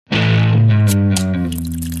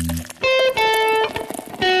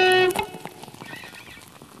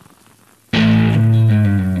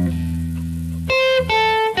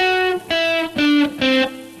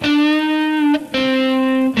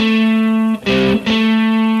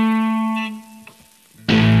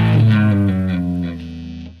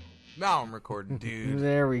Now I'm recording, dude.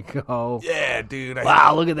 There we go. Yeah, dude.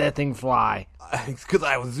 Wow, look at that thing fly. It's because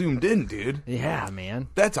I was zoomed in, dude. Yeah, man.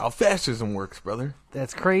 That's how fascism works, brother.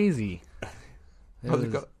 That's crazy. How's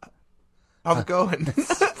it going?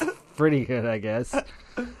 Pretty good, I guess.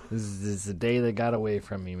 This is the day that got away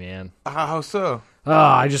from me, man. How so? Oh,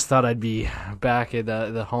 I just thought I'd be back at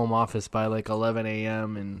the home office by like 11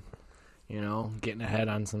 a.m. and, getting ahead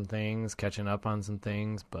on some things, catching up on some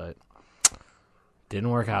things, but didn't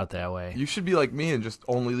work out that way. You should be like me and just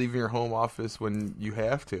only leaving your home office when you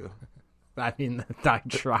have to. I mean, I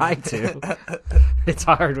try to. It's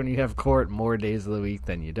hard when you have court more days of the week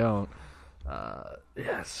than you don't.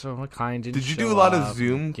 Yeah, so my client didn't Did you show do a lot of up,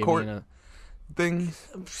 Zoom court things?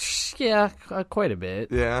 Yeah, quite a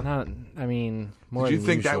bit. Yeah. More Did you than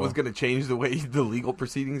think that usual. was going to change the way the legal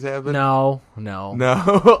proceedings happen? No.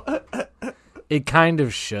 No? It kind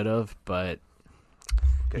of should have, but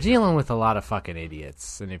you're dealing with a lot of fucking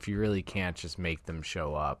idiots, and if you really can't just make them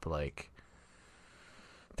show up,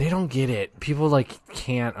 they don't get it. People,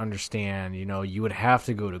 can't understand, you would have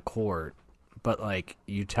to go to court, but,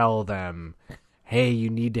 you tell them, hey, you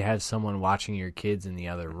need to have someone watching your kids in the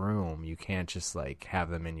other room. You can't just, have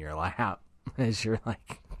them in your lap as you're,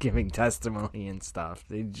 giving testimony and stuff.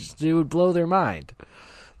 It would blow their mind.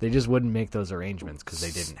 They just wouldn't make those arrangements because they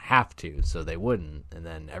didn't have to, so they wouldn't, and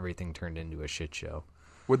then everything turned into a shit show.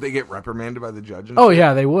 Would they get reprimanded by the judge? Oh,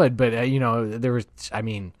 yeah, they would, but, there was,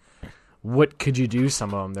 what could you do?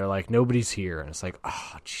 Some of them, they're like, nobody's here, and it's like,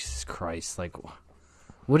 oh, Jesus Christ,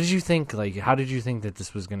 what did you think? How did you think that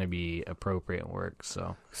this was going to be appropriate work?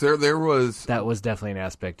 So there was... That was definitely an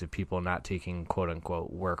aspect of people not taking,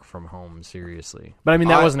 quote-unquote, work from home seriously. But,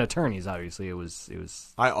 that wasn't attorneys, obviously. It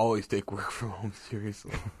was. I always take work from home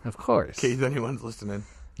seriously. Of course. In case anyone's listening.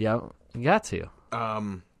 Yeah, you got to.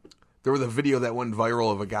 There was a video that went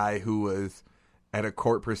viral of a guy who was at a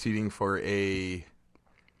court proceeding for a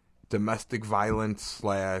domestic violence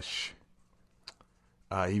 /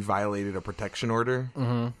 he violated a protection order,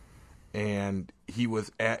 and he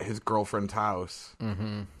was at his girlfriend's house,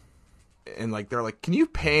 and they're like, "Can you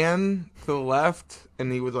pan to the left?"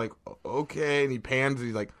 And he was like, "Okay," and he pans, and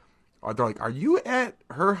he's like, "They're like, are you at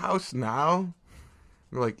her house now?"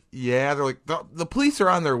 They're like, "Yeah." They're like, the police are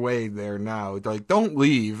on their way there now. They're like, "Don't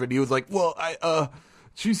leave," and he was like, "Well,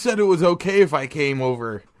 she said it was okay if I came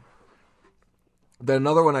over." Then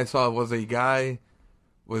another one I saw was a guy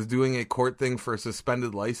was doing a court thing for a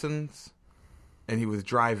suspended license, and he was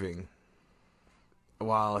driving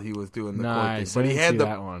while he was doing the court thing. But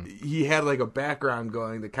he had a background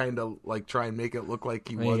going to kind of try and make it look like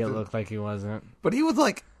he wasn't. Make it look like he wasn't. But he was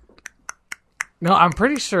like, no, I'm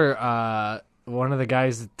pretty sure one of the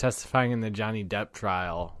guys testifying in the Johnny Depp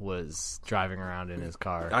trial was driving around in his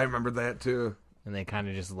car. I remember that too. And they kind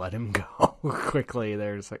of just let him go quickly.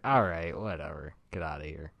 They're just like, all right, whatever, get out of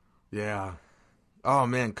here. Yeah. Oh,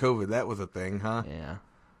 man, COVID, that was a thing, huh? Yeah.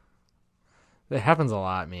 It happens a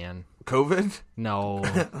lot, man. COVID? No.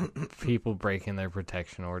 People breaking their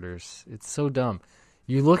protection orders. It's so dumb.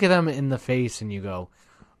 You look at them in the face and you go,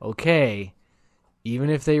 okay,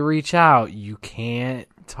 even if they reach out, you can't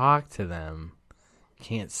talk to them. You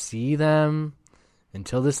can't see them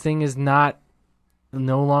until this thing is no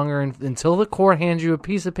longer, until the court hands you a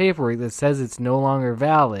piece of paperwork that says it's no longer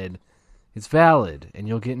valid. It's valid, and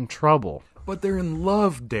you'll get in trouble. But they're in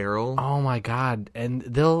love, Daryl. Oh my God! And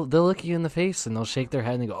they'll look you in the face and they'll shake their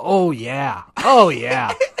head and they go, "Oh yeah, oh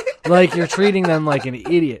yeah," like you're treating them like an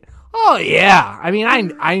idiot. Oh yeah,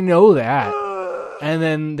 I know that. And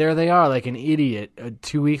then there they are, like an idiot.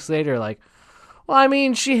 2 weeks later,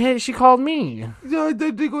 well, she called me. Yeah,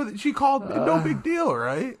 she called. No big deal,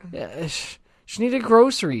 right? Yeah, she needed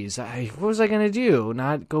groceries. What was I gonna do?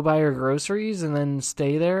 Not go buy her groceries and then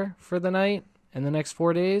stay there for the night and the next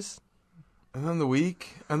 4 days? And then the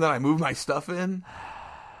week, and then I move my stuff in.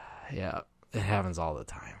 Yeah, it happens all the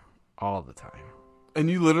time. All the time. And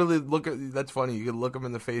you literally that's funny, you can look them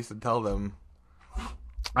in the face and tell them.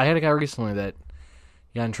 I had a guy recently that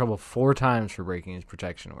got in trouble 4 times for breaking his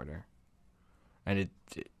protection order. And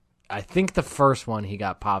I think the first one he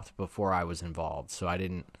got popped before I was involved, so I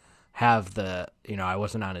didn't have I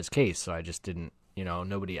wasn't on his case, so I just didn't, I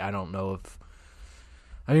don't know if,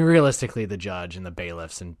 realistically, the judge and the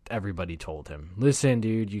bailiffs and everybody told him, listen,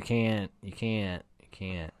 dude, you can't. And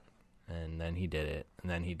then he did it. And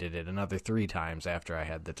then he did it another 3 times after I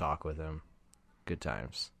had the talk with him. Good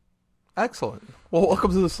times. Excellent. Well,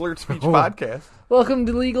 welcome to the Slurred Speech Podcast. Welcome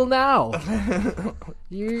to Legal Now.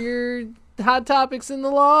 your Hot Topics in the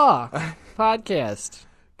Law podcast.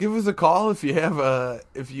 Give us a call if you have a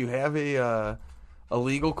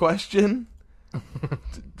legal question.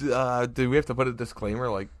 Do we have to put a disclaimer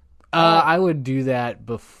I would do that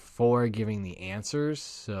before giving the answers.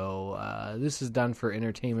 So this is done for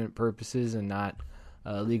entertainment purposes and not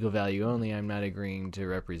legal value only. I'm not agreeing to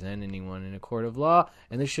represent anyone in a court of law,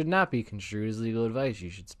 and this should not be construed as legal advice. You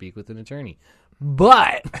should speak with an attorney.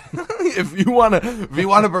 But if you want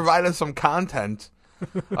to provide us some content,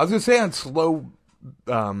 I was gonna say on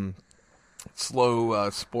slow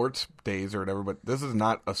sports days or whatever, but this is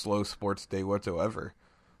not a slow sports day whatsoever.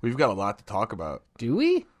 We've got a lot to talk about. do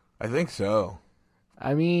we? I think so.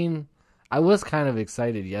 I mean, I was kind of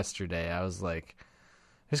excited yesterday. I was like,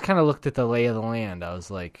 just kind of looked at the lay of the land. I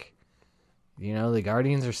was like, the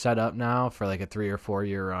Guardians are set up now for like a 3 or 4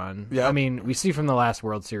 year run. Yeah. I mean, we see from the last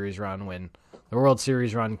World Series run when the World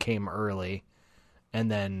Series run came early,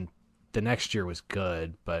 and then the next year was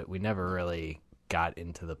good, but we never really got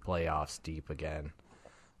into the playoffs deep again.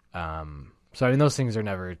 So, I mean, those things are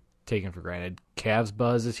never taken for granted. Cavs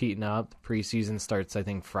buzz is heating up. Preseason starts, I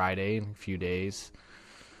think, Friday in a few days.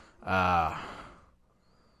 I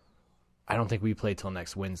don't think we play till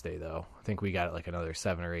next Wednesday, though. I think we got like another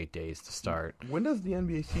 7 or 8 days to start. When does the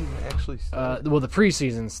NBA season actually start? Well, the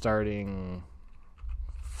preseason's starting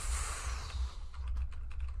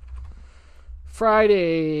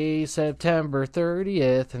Friday, September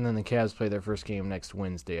 30th, and then the Cavs play their first game next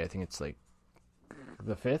Wednesday. I think it's like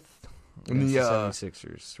the 5th. And the the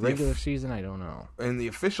 76ers. Regular season, I don't know. And the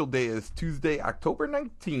official day is Tuesday, October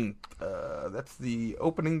 19th. That's the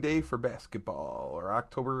opening day for basketball, or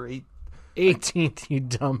October 8th. 18th, you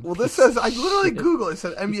dumb. Well, this says, I literally Googled it. It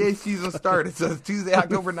said NBA season start. It says Tuesday,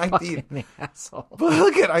 October 19th. Fucking asshole. But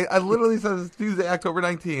look at I literally says it's Tuesday, October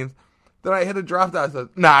 19th. Then I hit a drop down. I said,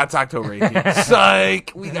 nah, it's October 18th.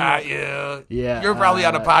 Psych, we got you. Yeah. You're probably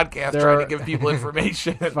on a podcast trying to give people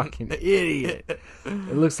information. Fucking idiot.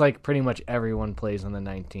 It looks like pretty much everyone plays on the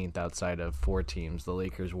 19th outside of 4 teams. The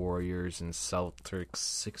Lakers, Warriors, and Celtics,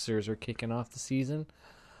 Sixers are kicking off the season.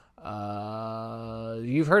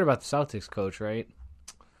 You've heard about the Celtics coach, right?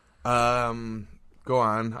 Go on.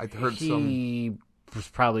 I heard He was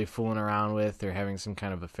probably fooling around with or having some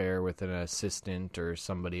kind of affair with an assistant or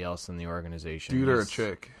somebody else in the organization. Dude or a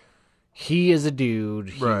chick? He is a dude.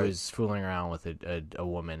 He Right. was fooling around with a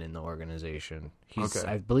woman in the organization. Okay.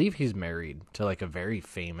 I believe he's married to like a very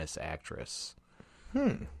famous actress.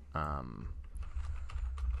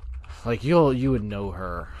 Like you would know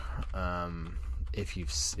her if you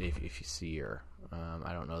see her.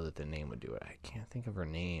 I don't know that the name would do it. I can't think of her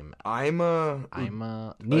name. Nia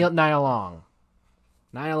Long.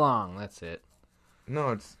 Nia Long, that's it. No,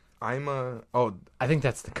 it's I think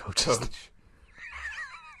that's the coach's coach.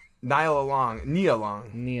 Nia Long. Nia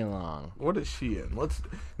Long. What is she in?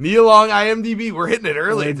 Nia Long IMDb. We're hitting it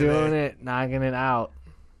early We're today. doing it, knocking it out.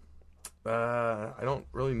 I don't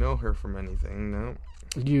really know her from anything. No.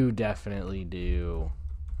 You definitely do.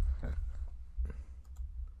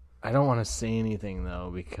 I don't want to say anything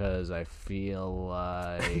though because I feel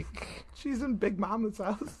like She's in Big Mama's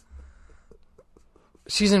house.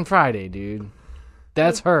 she's in Friday, dude.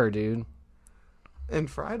 That's her, dude. In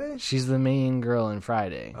Friday? She's the main girl in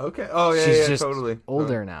Friday. Okay. Oh yeah, She's yeah, just totally.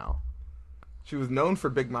 older now. She was known for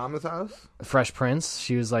Big Mama's house. Fresh Prince.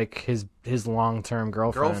 She was like his long-term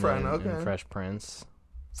girlfriend in okay. Fresh Prince.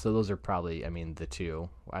 So those are probably, the two.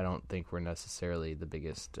 I don't think we're necessarily the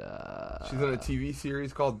biggest. She's in a TV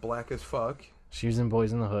series called Black as Fuck. She was in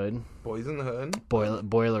Boys in the Hood. Boys in the Hood.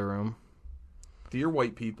 Boiler Room. Dear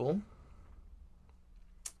White People.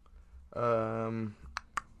 Not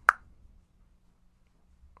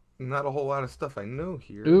a whole lot of stuff I know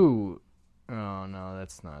here. Ooh. Oh, no,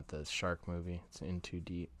 that's not the shark movie. It's In Too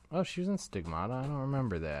Deep. Oh, she was in Stigmata. I don't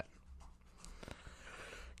remember that.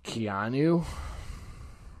 Keanu.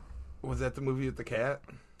 Was that the movie with the cat?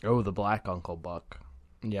 Oh, The Black Uncle Buck.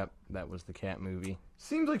 Yep, that was the cat movie.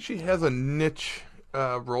 Seems like she has a niche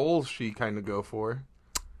role she kind of go for.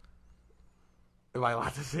 Am I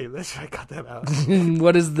allowed to say this? Should I cut that out?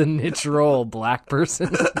 What is the niche role? Black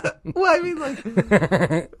person? Well, I mean, like,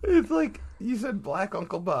 it's like you said, Black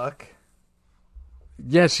Uncle Buck.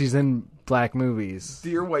 Yeah, she's in black movies.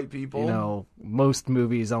 Dear White People. Most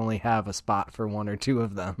movies only have a spot for one or two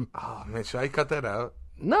of them. Oh man, should I cut that out?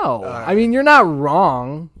 No, you're not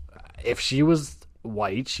wrong. If she was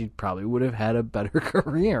white, she probably would have had a better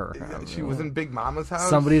career. She was in Big Mama's house.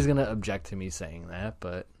 Somebody's gonna object to me saying that,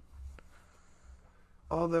 but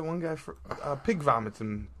that one guy for Pig Vomits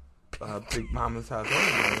in Big Mama's house. I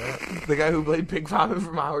don't know that. The guy who played Pig Vomit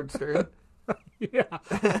from Howard Stern. yeah,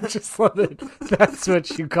 I just love it. That's what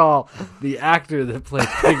you call the actor that played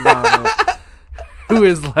Pig Mama, who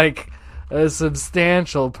is like a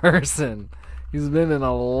substantial person. He's been in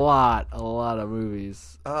a lot of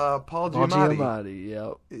movies. Paul Paul Giamatti. Giamatti,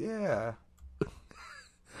 yep. Yeah.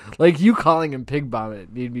 Like, you calling him Pig Bomb,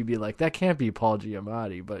 it made me be like, that can't be Paul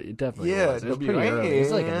Giamatti, but it definitely was. It was pretty early. It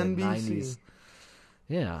was like in the NBC. 90s.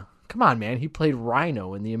 Yeah. Come on, man. He played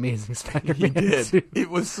Rhino in The Amazing Spider-Man. He did. 2. It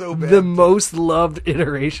was so bad. The most loved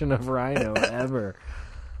iteration of Rhino ever.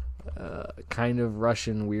 Kind of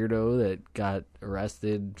Russian weirdo that got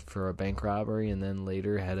arrested for a bank robbery and then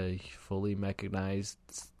later had a fully mechanized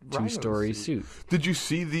two-story Rhino suit. Did you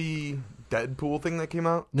see the Deadpool thing that came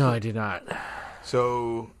out? No, I did not.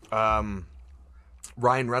 So,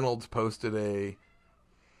 Ryan Reynolds posted a...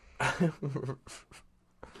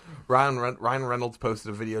 Ryan Reynolds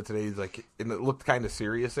posted a video today. He's like, and it looked kind of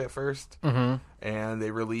serious at first. Mm-hmm. And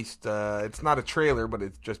they released, it's not a trailer, but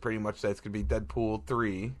it's just pretty much that it's going to be Deadpool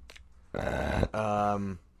 3.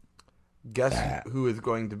 Guess who is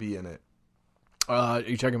going to be in it? Are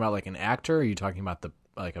you talking about like an actor? Or are you talking about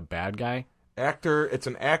like a bad guy? Actor. It's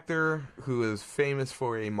an actor who is famous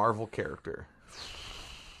for a Marvel character.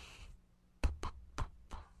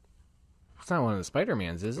 It's not one of the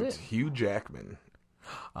Spider-Mans, is It's it? Hugh Jackman.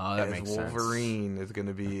 Oh, that as makes Wolverine is going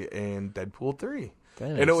to be in Deadpool 3.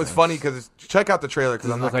 sense. And it was funny because check out the trailer because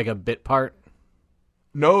Does it I'm look not like a bit part?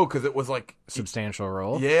 no because it was like Substantial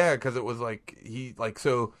role? yeah because it was like he like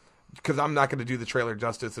so because I'm not going to do the trailer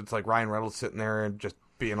justice. It's like Ryan Reynolds sitting there and just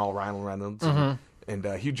being all Ryan Reynolds and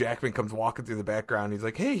Hugh Jackman comes walking through the background. He's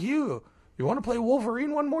like, "Hey Hugh, you want to play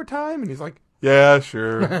Wolverine one more time?" And he's like, "Yeah,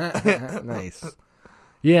 sure." Nice.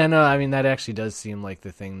 Yeah, no, I mean, that actually does seem like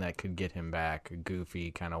the thing that could get him back. A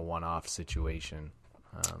goofy, kind of one-off situation.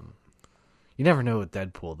 You never know with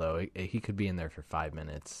Deadpool, though. He could be in there for 5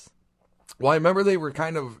 minutes. Well, I remember they were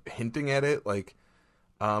kind of hinting at it, like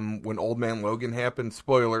when Old Man Logan happened.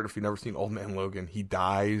 Spoiler alert, if you've never seen Old Man Logan, he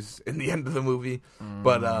dies in the end of the movie.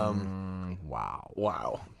 But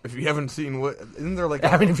wow, if you haven't seen what, isn't there like?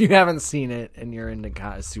 I mean, if you haven't seen it and you're into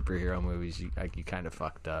superhero movies, you kind of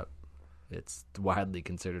fucked up. It's widely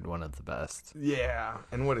considered one of the best. Yeah,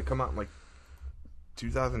 and would it come out in like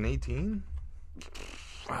 2018?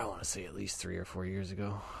 I want to say at least 3 or 4 years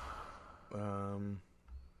ago.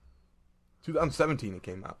 2017 it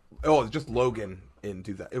came out. Oh, it's just Logan in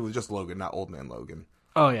 2000. It was just Logan, not Old Man Logan.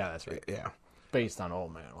 Oh yeah, that's right. Yeah. Based on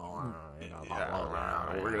Old Man.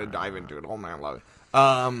 We're gonna dive into it. Old Man Logan.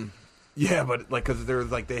 Yeah, but like because there was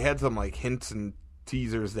like they had some like hints and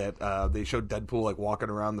teasers that they showed Deadpool like walking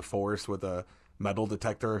around the forest with a metal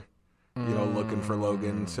detector, looking for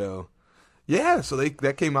Logan. So yeah, so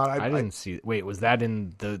that came out. I didn't see. Wait, was that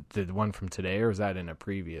in the one from today, or was that in a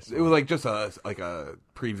previous one? It was like just a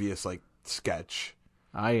previous like sketch.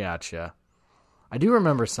 I gotcha. I do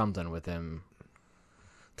remember something with him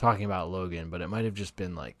talking about Logan, but it might have just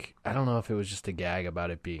been like, I don't know if it was just a gag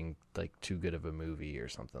about it being like too good of a movie or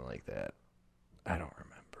something like that. I don't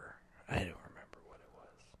remember what it was.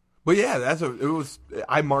 But yeah,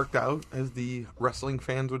 I marked out, as the wrestling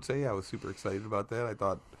fans would say. I was super excited about that. I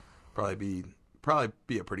thought probably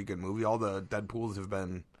be a pretty good movie. All the Deadpools have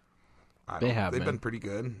been they've been pretty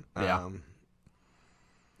good. Yeah.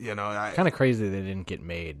 Kind of crazy they didn't get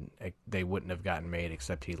made. They wouldn't have gotten made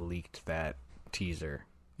except he leaked that teaser.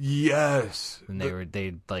 Yes. And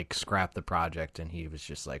they like scrapped the project, and he was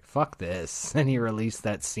just like, fuck this. And he released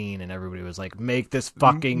that scene, and everybody was like, make this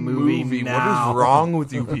fucking movie now. What is wrong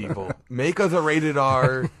with you people? Make us a rated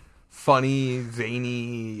R, funny,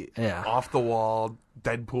 zany, off the wall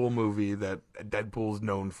Deadpool movie that Deadpool's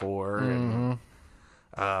known for. And,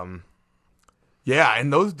 yeah,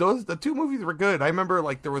 and the two movies were good. I remember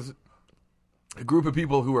like there was a group of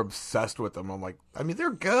people who were obsessed with them. I'm like, I mean, they're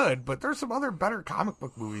good, but there's some other better comic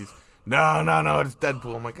book movies. No, it's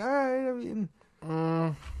Deadpool. I'm like, all right, I mean...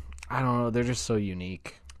 I don't know. They're just so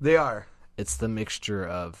unique. They are. It's the mixture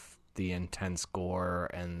of the intense gore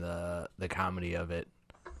and the comedy of it.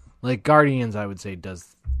 Like, Guardians, I would say,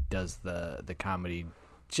 does the comedy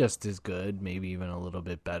just as good, maybe even a little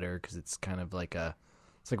bit better, because it's kind of like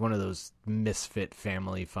it's like one of those misfit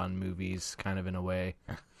family fun movies, kind of in a way.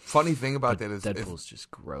 Funny thing about that is Deadpool's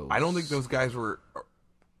just gross. I don't think those guys were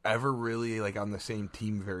ever really like on the same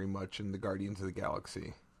team very much in the Guardians of the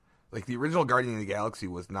Galaxy. Like the original Guardian of the Galaxy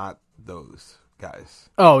was not those guys.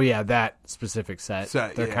 Oh yeah, that specific set.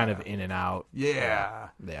 They're yeah. kind of in and out. Yeah.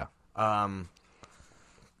 Yeah.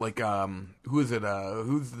 Who is it?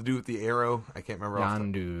 Who's the dude with the arrow? I can't remember.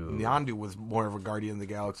 Yondu. Yondu was more of a Guardian of the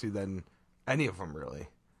Galaxy than any of them, really.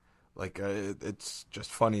 Like, it's just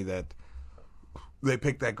funny that they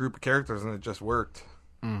picked that group of characters and it just worked.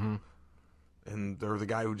 Mm-hmm. And there was a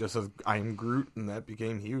guy who just says, "I am Groot," and that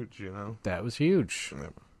became huge, That was huge. Yeah.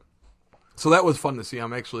 So that was fun to see.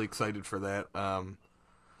 I'm actually excited for that.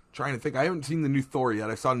 Trying to think. I haven't seen the new Thor yet.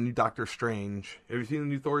 I saw the new Doctor Strange. Have you seen the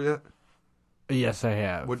new Thor yet? Yes, I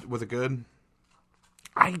have. Was it good?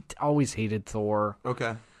 I always hated Thor.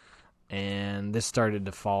 Okay. And this started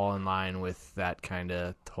to fall in line with that kind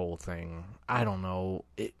of whole thing. I don't know.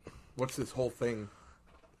 What's this whole thing?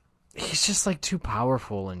 He's just like too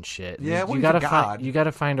powerful and shit. Yeah, you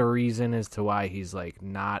gotta find a reason as to why he's like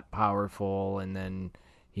not powerful, and then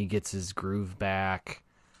he gets his groove back.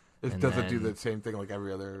 It doesn't do the same thing like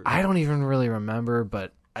every other. I don't even really remember,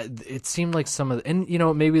 but it seemed like some of and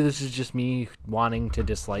maybe this is just me wanting to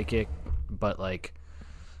dislike it, but like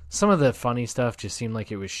some of the funny stuff just seemed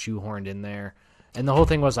like it was shoehorned in there, and the whole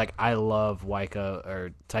thing was like I love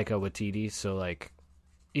Taika Waititi, so like.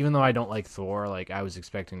 Even though I don't like Thor, like I was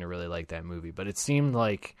expecting to really like that movie, but it seemed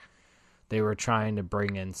like they were trying to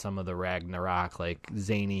bring in some of the Ragnarok like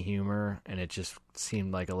zany humor, and it just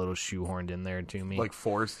seemed like a little shoehorned in there to me, like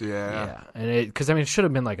forced, yeah. And it should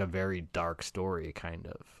have been like a very dark story, kind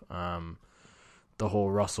of. The whole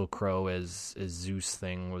Russell Crowe as Zeus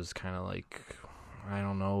thing was kind of like I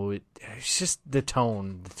don't know. It's just the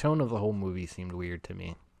tone of the whole movie seemed weird to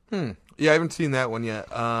me. Yeah, I haven't seen that one yet.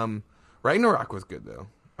 Ragnarok was good though.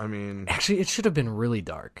 I mean, actually, it should have been really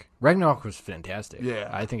dark. Ragnarok was fantastic. Yeah,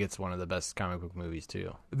 I think it's one of the best comic book movies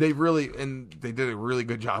too. They did a really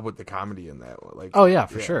good job with the comedy in that. Like, oh yeah,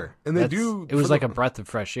 for sure. And it was like a breath of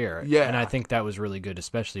fresh air. Yeah, and I think that was really good,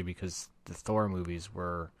 especially because the Thor movies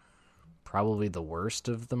were probably the worst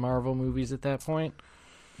of the Marvel movies at that point.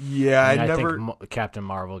 Yeah, I think Captain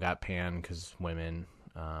Marvel got panned because women.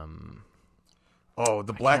 The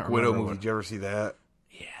Black Widow movie. Did you ever see that?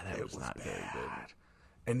 Yeah, that was not very good.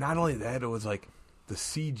 And not only that, it was like the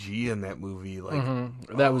CG in that movie. Like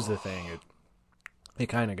that was the thing. It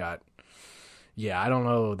kind of got. Yeah, I don't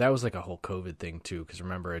know. That was like a whole COVID thing too. Because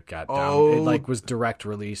remember, it got down. It like was direct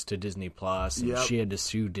release to Disney Plus, and she had to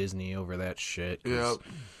sue Disney over that shit. Yep.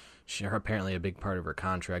 Apparently a big part of her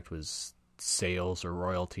contract was sales or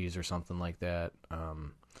royalties or something like that.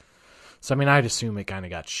 So, I mean, I'd assume it kind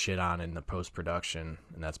of got shit on in the post-production,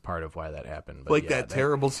 and that's part of why that happened. But like that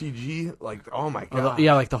terrible CG? Like, oh my God.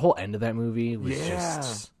 Yeah, like the whole end of that movie was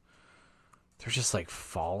just... They're just, like,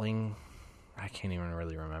 falling. I can't even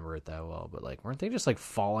really remember it that well, but, like, weren't they just, like,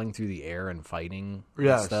 falling through the air and fighting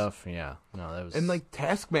and stuff? Yeah. No, that was... And, like,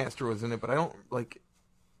 Taskmaster was in it, but I don't, like...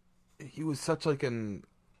 He was such, like, an...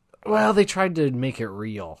 Well, they tried to make it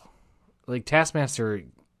real. Like, Taskmaster...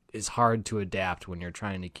 is hard to adapt when you're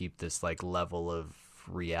trying to keep this like level of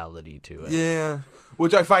reality to it. Yeah,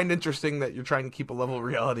 which I find interesting that you're trying to keep a level of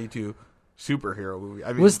reality to superhero movie.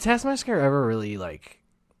 I mean, was Taskmaster ever really like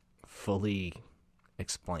fully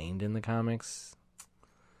explained in the comics?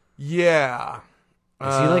 Yeah,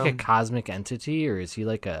 is he like a cosmic entity, or is he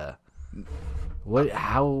like a what?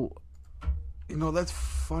 How? That's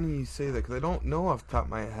funny you say that because I don't know off the top of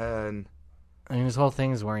my head. I mean, his whole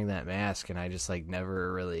thing is wearing that mask, and I just, like,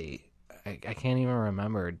 never really... I can't even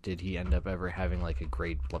remember, did he end up ever having, like, a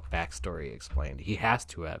great backstory explained? He has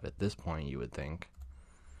to have at this point, you would think.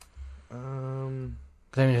 I mean,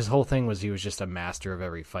 his whole thing was he was just a master of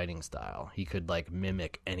every fighting style. He could, like,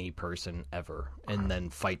 mimic any person ever, and then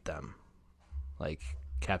fight them. Like,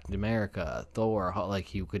 Captain America, Thor, like,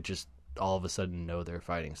 he could just all of a sudden know their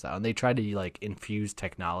fighting style. And they tried to, like, infuse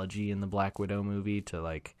technology in the Black Widow movie to,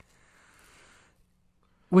 like...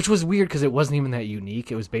 Which was weird because it wasn't even that unique.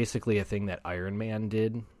 It was basically a thing that Iron Man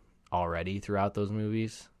did already throughout those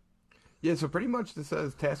movies. Yeah, so pretty much this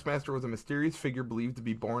says Taskmaster was a mysterious figure believed to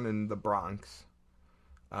be born in the Bronx.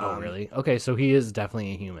 Oh, really? Okay, so he is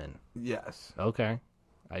definitely a human. Yes. Okay.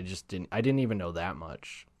 I didn't even know that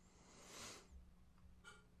much.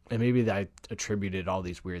 And maybe I attributed all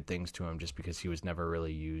these weird things to him just because he was never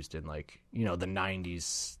really used in, like, the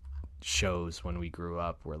 90s shows when we grew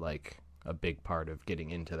up were, like... a big part of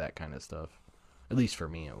getting into that kind of stuff. At least for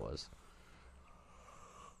me, it was.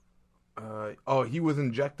 He was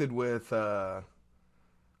injected with a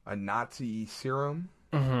Nazi serum.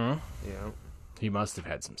 Mm-hmm. Yeah. He must have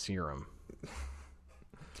had some serum.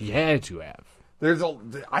 He had to have.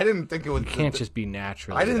 I didn't think it was... You can't just be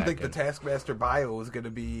natural. I didn't think the Taskmaster bio was going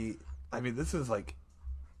to be... I mean, this is like...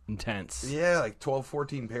 intense. Yeah, like 12,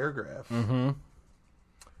 14 paragraphs. Mm-hmm.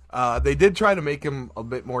 They did try to make him a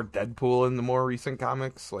bit more Deadpool in the more recent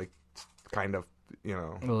comics, like kind of,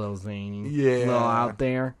 a little zany, yeah, a little out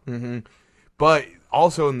there. Mm-hmm. But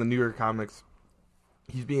also in the newer comics,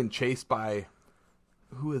 he's being chased by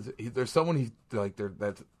who is it? There's someone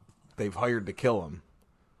that they've hired to kill him.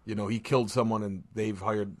 He killed someone, and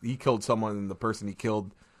he killed someone, and the person he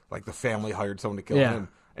killed, like the family hired someone to kill him.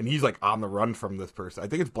 and he's like on the run from this person. I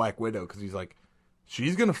think it's Black Widow because he's like,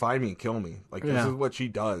 she's gonna find me and kill me. Like this is what she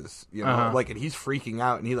does, you know. Like, and he's freaking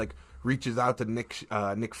out, and he like reaches out to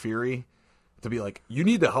Nick Fury to be like, you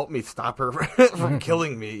need to help me stop her from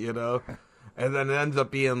killing me, you know. And then it ends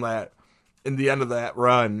up being that in the end of that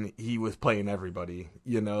run, he was playing everybody,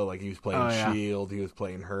 you know, like he was playing S.H.I.E.L.D., he was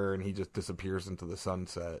playing her, and he just disappears into the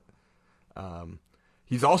sunset.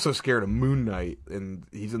 He's also scared of Moon Knight, and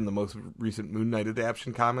he's in the most recent Moon Knight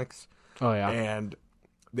adaptation comics. Oh, yeah. And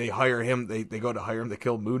they hire him, they go to hire him to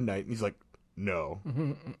kill Moon Knight, and he's like, no.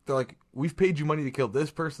 They're like, we've paid you money to kill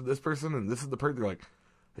this person, and this is the person. They're like,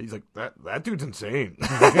 he's like, that dude's insane.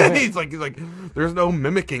 he's like, there's no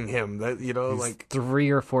mimicking him. That, you know, He's like 3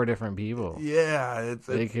 or 4 different people. Yeah,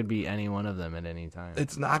 They could be any one of them at any time.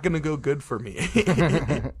 It's not gonna go good for me.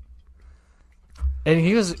 And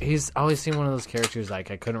he's always seen one of those characters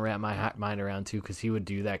like I couldn't wrap my mind around too, because he would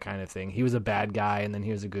do that kind of thing. He was a bad guy, and then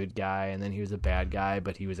he was a good guy, and then he was a bad guy,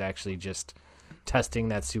 but he was actually just testing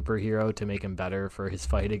that superhero to make him better for his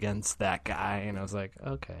fight against that guy. And I was like,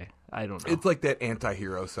 okay, I don't know. It's like that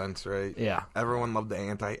anti-hero sense, right? Yeah. Everyone loved the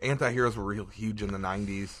anti-heroes were real huge in the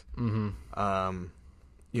 90s. Mm-hmm.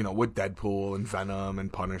 You know, with Deadpool and Venom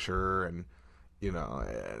and Punisher, and you know,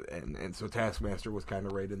 and so Taskmaster was kind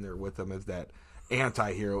of right in there with them as that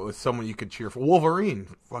anti-hero. It was someone you could cheer for. Wolverine,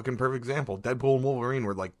 fucking perfect example. Deadpool and Wolverine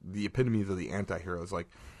were like the epitomes of the anti-heroes. Like,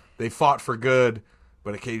 they fought for good,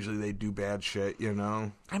 but occasionally they do bad shit, you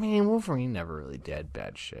know? I mean, Wolverine never really did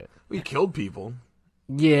bad shit. He killed people.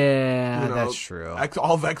 Yeah, You know, that's true.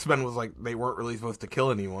 All of X-Men was like, they weren't really supposed to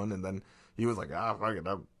kill anyone, and then he was like, fuck it,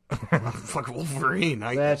 I'm fucking Wolverine.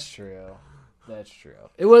 That's true. That's true.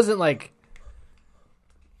 It wasn't like...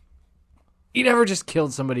 He never just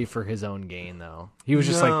killed somebody for his own gain, though. He was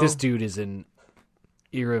just like, this dude is an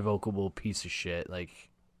irrevocable piece of shit, like,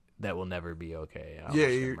 that will never be okay. I'll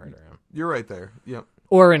just murder him. You're right there. Yep.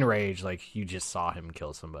 Or in Rage, like, you just saw him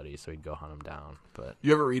kill somebody, so he'd go hunt him down. But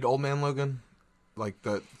you ever read Old Man Logan? Like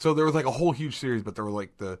so there was like a whole huge series, but there were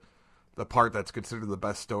like the part that's considered the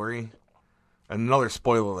best story. And another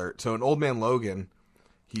spoiler alert. So in Old Man Logan,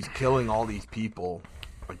 he's killing all these people,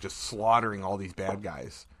 like just slaughtering all these bad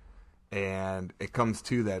guys. And it comes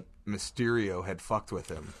to that Mysterio had fucked with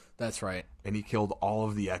him. That's right. And he killed all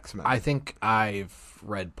of the X-Men. I think I've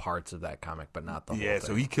read parts of that comic, but not the whole thing.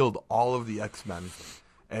 So he killed all of the X-Men.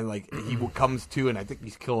 And like he comes to, and I think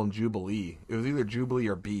he's killing Jubilee. It was either Jubilee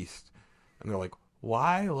or Beast. And they're like,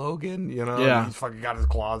 why, Logan? You know? Yeah. And he's fucking got his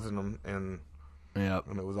claws in him. And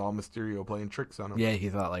it was all Mysterio playing tricks on him. Yeah, he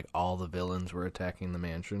thought like all the villains were attacking the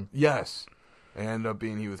mansion. Yes. And ended up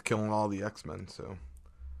being he was killing all the X-Men, So,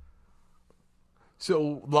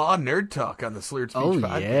 Law Nerd Talk on the Slurred Speech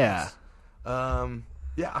podcast.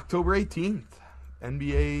 October 18th.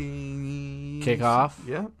 NBA... Kickoff.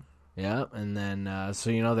 Yeah. Yeah, and then,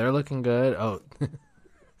 so, you know, they're looking good. Oh,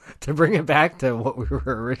 to bring it back to what we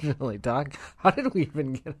were originally talking, how did we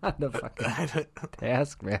even get on the fucking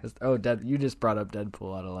Taskmaster? Oh, you just brought up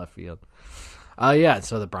Deadpool out of left field.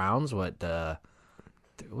 So the Browns, what are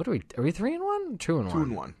we 3-1? 2-1?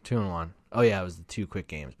 2-1. 2-1. Oh, yeah, it was the 2 quick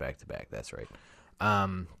games back-to-back. That's right.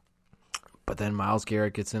 But then Myles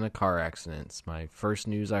Garrett gets in a car accident. It's my first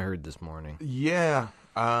news I heard this morning. Yeah.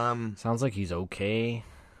 Sounds like he's okay.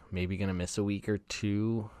 Maybe going to miss a week or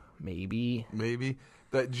 2. Maybe.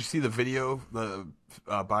 Did you see the video, the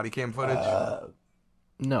body cam footage?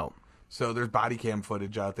 No. So there's body cam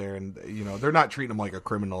footage out there, and, you know, they're not treating him like a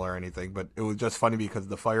criminal or anything, but it was just funny because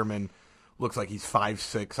the fireman looks like he's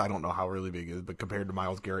 5'6". I don't know how really big he is, but compared to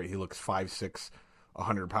Myles Garrett, he looks 5'6",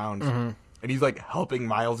 100 pounds. Mm-hmm. And he's, like, helping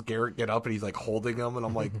Myles Garrett get up, and he's, like, holding him. And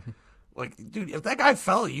I'm like, dude, if that guy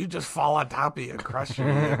fell, you just fall on top of you and crush him.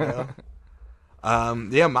 You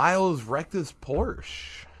know? Myles wrecked his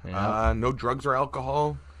Porsche. Yeah. No drugs or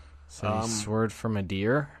alcohol. So he swerved from a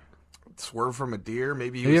deer? Swerve from a deer?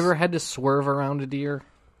 Maybe. Have you ever had to swerve around a deer?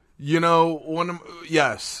 You know,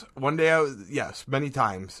 yes. One day many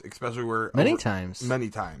times. Especially Many times,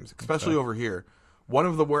 especially over here. One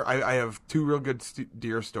of the I have 2 real good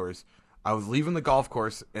deer stories. I was leaving the golf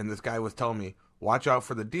course, and this guy was telling me, watch out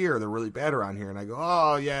for the deer. They're really bad around here. And I go,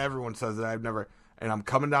 oh, yeah, everyone says that. I've never. And I'm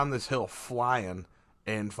coming down this hill flying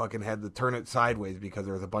and fucking had to turn it sideways because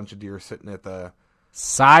there was a bunch of deer sitting at the...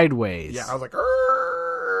 Sideways? Yeah, I was like,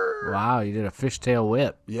 Arr! Wow, you did a fishtail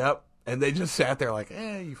whip. Yep. And they just sat there like,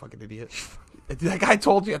 you fucking idiot. That guy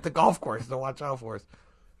told you at the golf course to watch out for us.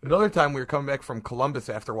 Another time we were coming back from Columbus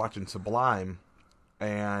after watching Sublime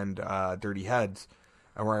and Dirty Heads,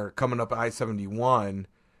 and we're coming up I-71,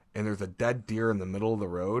 and there's a dead deer in the middle of the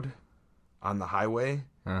road on the highway.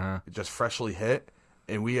 It just freshly hit,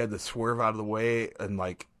 and we had to swerve out of the way, and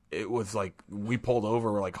like it was like we pulled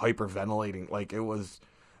over, we're like hyperventilating, like it was.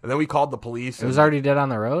 And then we called the police. It was already dead on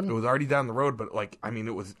the road? It was already down the road, but, like, I mean,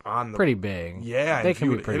 it was on the... Pretty big. Yeah. They can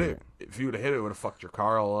be pretty big. If you would have hit it, it would have fucked your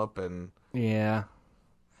car all up, and... Yeah.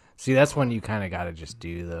 See, that's one you kind of got to just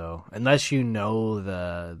do, though. Unless you know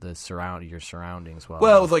your surroundings well.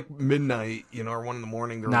 Well, it was, like, midnight, you know, or 1 in the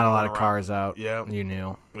morning. Not a lot of cars out. Yeah. You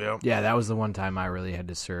knew. Yeah. Yeah, that was the one time I really had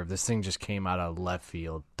to serve. This thing just came out of left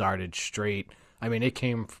field, darted straight. I mean, it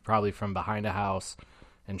came probably from behind a house...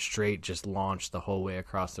 and straight just launched the whole way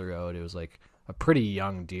across the road. It was like a pretty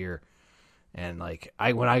young deer. And like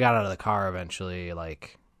when I got out of the car eventually,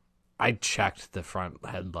 like I checked the front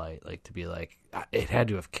headlight, like to be like, it had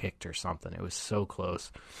to have kicked or something. It was so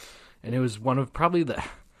close. And it was one of probably I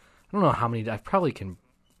don't know how many, I probably can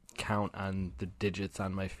count on the digits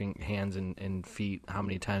on my hands and feet how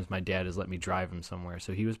many times my dad has let me drive him somewhere.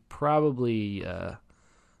 So he was probably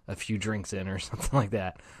a few drinks in or something like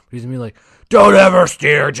that. But he's gonna be like, "Don't ever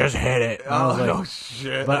steer, just hit it." And I was like, oh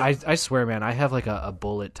shit! But I swear, man, I have like a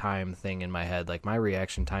bullet time thing in my head. Like my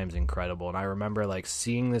reaction time's incredible, and I remember like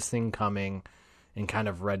seeing this thing coming and kind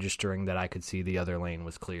of registering that I could see the other lane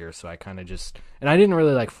was clear. So I kind of just, and I didn't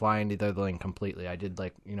really like fly into the other lane completely. I did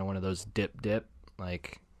like, you know, one of those dip,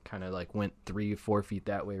 like kind of like went 3-4 feet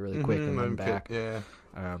that way really quick and then back. Yeah.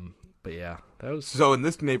 But yeah, that was. So in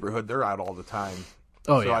this neighborhood, they're out all the time.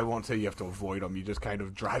 Oh, so yeah. I won't say you have to avoid them. You just kind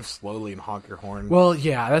of drive slowly and honk your horn. Well,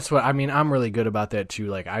 yeah, that's what I mean. I'm really good about that too.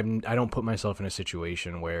 Like I don't put myself in a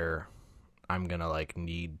situation where I'm gonna like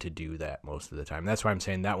need to do that most of the time. That's why I'm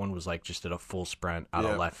saying that one was like just at a full sprint out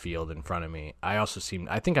of left field in front of me. I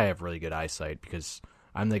think I have really good eyesight because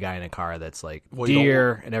I'm the guy in a car that's like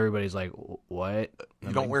deer, and everybody's like, "What?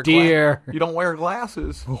 You don't wear deer? You don't wear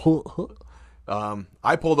glasses."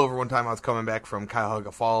 I pulled over one time. I was coming back from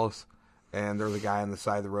Cuyahoga Falls. And there was a guy on the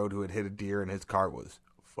side of the road who had hit a deer, and his car was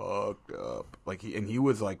fucked up. Like he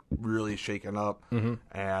was like really shaken up,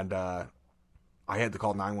 and I had to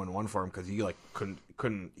call 911 for him because he like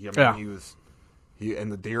couldn't. He and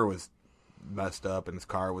the deer was messed up, and his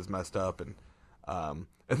car was messed up, and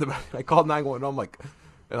I called 911.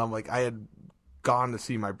 I'm like I had gone to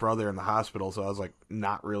see my brother in the hospital, so I was like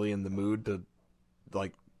not really in the mood to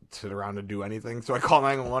like sit around and do anything. So I called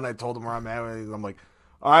 911. I told him where I'm at, and I'm like,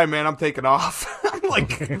 all right, man, I'm taking off. I'm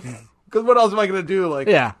like, because what else am I going to do? Like,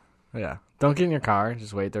 yeah. Don't get in your car.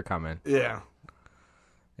 Just wait. They're coming. Yeah.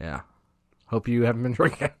 Hope you haven't been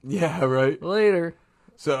drinking. Yeah, right. Later.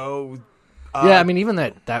 So, yeah, I mean, even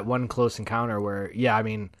that one close encounter where, yeah, I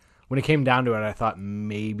mean, when it came down to it, I thought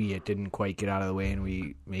maybe it didn't quite get out of the way,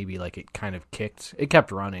 and maybe like it kind of kicked. It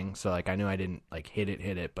kept running, so like I knew I didn't like hit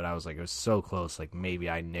it, but I was like, it was so close, like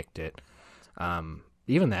maybe I nicked it.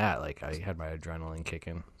 Even that, like, I had my adrenaline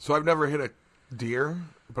kicking. So I've never hit a deer,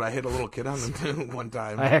 but I hit a little kid on the one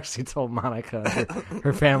time. I actually told Monica,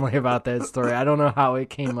 her family, about that story. I don't know how it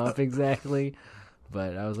came up exactly,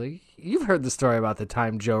 but I was like, you've heard the story about the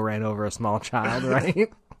time Joe ran over a small child,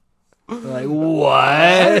 right? Like,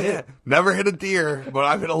 what? Never hit a deer, but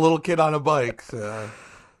I've hit a little kid on a bike. So.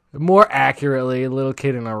 More accurately, a little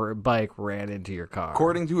kid on a bike ran into your car.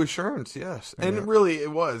 According to assurance, yes. And really,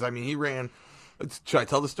 it was. I mean, he ran... Should I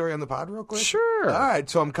tell the story on the pod real quick? Sure. All right.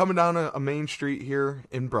 So I'm coming down a main street here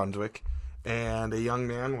in Brunswick, and a young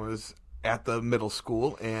man was at the middle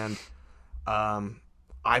school, and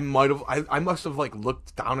I must have like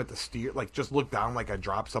looked down at the steer, like just looked down like I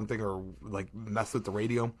dropped something or like messed with the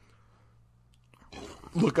radio.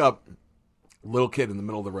 Look up, little kid in the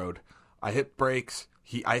middle of the road. I hit brakes.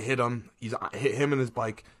 I hit him. I hit him and his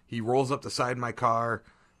bike. He rolls up the side of my car,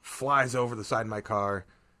 flies over the side of my car.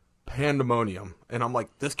 Pandemonium, and I'm like,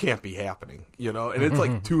 this can't be happening, you know. And it's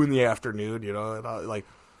like 2 PM, you know,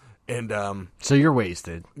 and so you're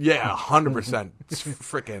wasted. Yeah, 100%. It's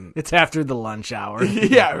freaking. It's after the lunch hour.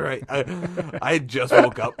 Yeah, right. I just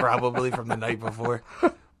woke up probably from the night before.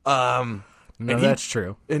 No, that's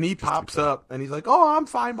true. And he pops up, and he's like, "Oh, I'm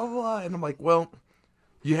fine, blah blah blah." And I'm like, "Well,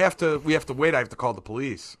 we have to wait. I have to call the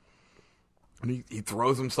police." And he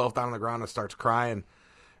throws himself down on the ground and starts crying.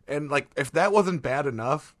 And like, if that wasn't bad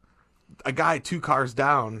enough, a guy 2 cars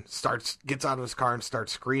down gets out of his car and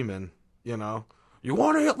starts screaming, you know, "You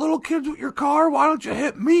want to hit little kids with your car? Why don't you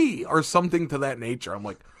hit me?" Or something to that nature. I'm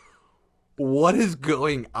like, what is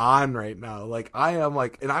going on right now? Like, I am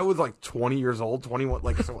like, and I was like 20 years old, 21.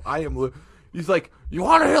 Like, so I am, he's like, "You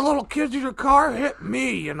want to hit little kids with your car? Hit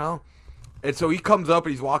me," you know? And so he comes up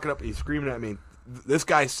and he's walking up and he's screaming at me. This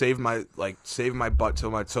guy saved my butt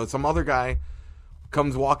so much. So some other guy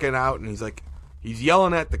comes walking out and he's like, he's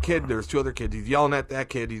yelling at the kid. There's 2 other kids. He's yelling at that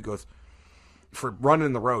kid. He goes, for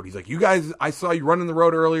running the road. He's like, you guys, I saw you running the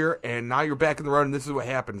road earlier, and now you're back in the road, and this is what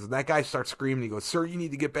happens. And that guy starts screaming. He goes, sir, you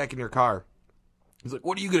need to get back in your car. He's like,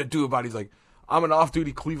 what are you going to do about it? He's like, I'm an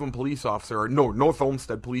off-duty Cleveland police officer, or no, North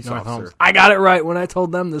Olmsted police officer. I got it right when I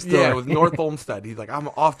told them this story. Yeah, it was North Olmsted. He's like, I'm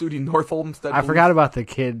an off-duty North Olmsted I forgot about the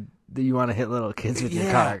kid that you want to hit little kids with your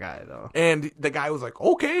car guy, though. And the guy was like,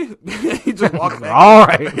 okay. He just walked back. All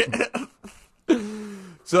right.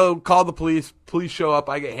 So, call the police. Police show up.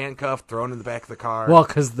 I get handcuffed, thrown in the back of the car. Well,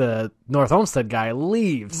 because the North Olmsted guy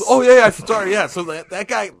leaves. Oh, yeah, sorry, yeah. So, that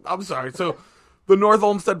guy, I'm sorry. So, the North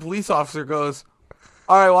Olmsted police officer goes,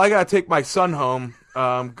 all right, well, I got to take my son home.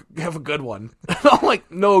 Have a good one. I'm like,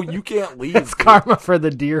 no, you can't leave. It's karma for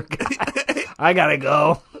the deer guy. I got to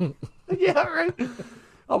go. Yeah, right.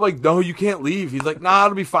 I'm like, no, you can't leave. He's like, nah,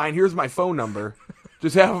 it'll be fine. Here's my phone number.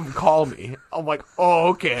 Just have him call me. I'm like, oh,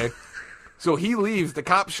 okay. So he leaves. The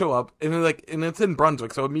cops show up, and it's in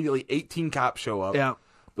Brunswick. So immediately, 18 cops show up. Yeah.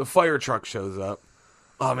 The fire truck shows up.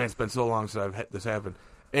 Oh man, it's been so long since I've had this happen.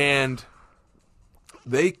 And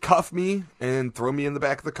they cuff me and throw me in the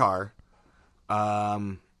back of the car.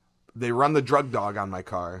 They run the drug dog on my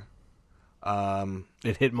car.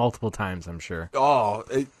 It hit multiple times, I'm sure. Oh.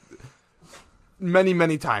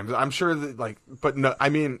 Many times. I'm sure that, but no, I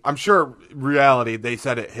mean, I'm sure reality they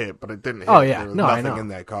said it hit, but it didn't hit. Oh, yeah. There was No, nothing I know. in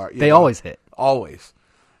that car. They always hit. Always.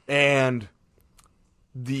 And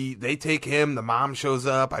they take him, the mom shows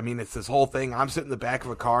up. I mean, it's this whole thing. I'm sitting in the back of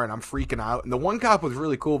a car and I'm freaking out. And the one cop was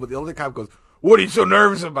really cool, but the other cop goes, what are you so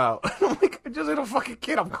nervous about? I'm like, I just hit a fucking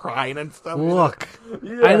kid. I'm crying and stuff. Look.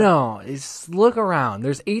 Yeah. I know. Look around.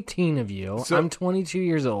 There's 18 of you. So- I'm 22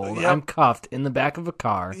 years old. Yep. I'm cuffed in the back of a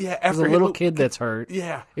car. Yeah, There's a after little Hitler- kid that's hurt.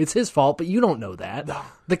 Yeah. It's his fault, but you don't know that. No.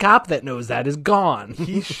 The cop that knows that is gone.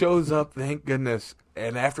 He shows up, thank goodness.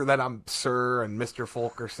 And after that, I'm Sir and Mr.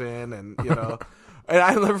 Fulkerson, and, and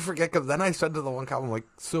I'll never forget, because then I said to the one cop, I'm like,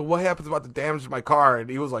 so what happens about the damage to my car?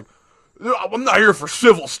 And he was like, I'm not here for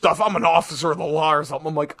civil stuff. I'm an officer of the law or something.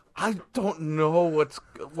 I'm like, I don't know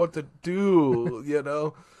what to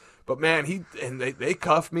do, But man, they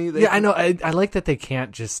cuffed me. I know. I like that they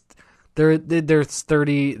can't just. They're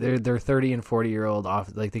 30. They're 30 and 40-year-old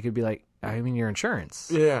off. Like they could be like, I mean, your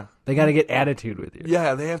insurance. Yeah. They got to get attitude with you.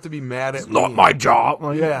 Yeah, they have to be mad at It's me. not my job.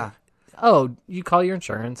 Like, Yeah. Oh, you call your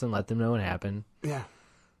insurance and let them know what happened. Yeah.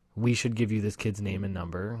 We should give you this kid's name and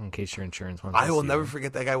number in case your insurance wants. I will never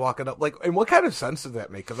forget that guy walking up. Like, and what kind of sense does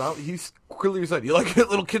that make? Because he's clearly said, "You like hit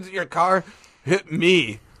little kids in your car? Hit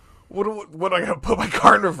me. What? I gotta put my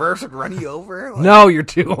car in reverse and run you over? Like, No, you're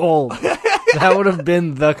too old. That would have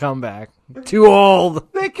been the comeback. Too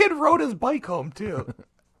old. that kid rode his bike home too.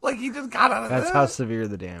 Like he just got out of That's that. how severe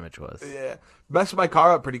the damage was. Yeah, messed my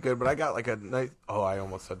car up pretty good, but I got like a nice. Oh, I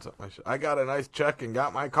almost said something. I got a nice check and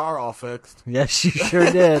got my car all fixed. Yes, you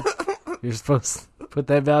sure did. You're supposed to put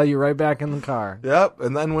that value right back in the car. Yep,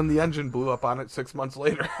 and then when the engine blew up on it 6 months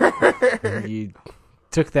later. You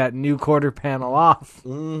took that new quarter panel off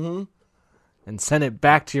Mm-hmm. and sent it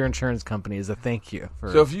back to your insurance company as a thank you.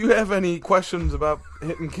 So if you have any questions about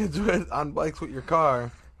hitting kids on bikes with your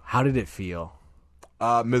car, How did it feel?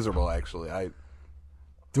 miserable actually.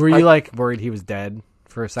 Were you worried he was dead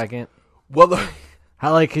for a second? Well,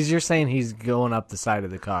 How because you're saying he's going up the side of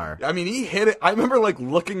the car. I mean, he hit it. I remember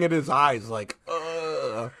looking at his eyes,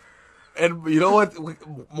 and you know what?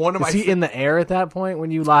 One of Is he in the air at that point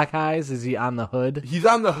when you lock eyes? Is he on the hood? He's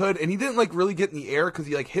on the hood, and he didn't really get in the air because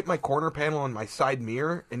he hit my corner panel on my side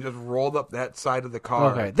mirror and just rolled up that side of the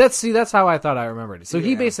car. Okay, that's how I thought I remembered it. So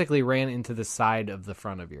he Yeah. basically ran into the side of the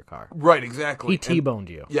front of your car. Right, exactly. He T-boned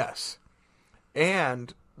you. Yes,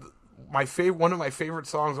 and one of my favorite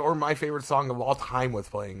songs, or my favorite song of all time, was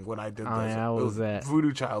playing when I did this. Yeah, what was that?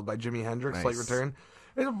 Voodoo Child by Jimi Hendrix, Nice. Late Return.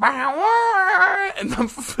 It's, and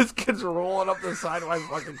this kid's rolling up the side of my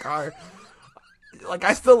fucking car.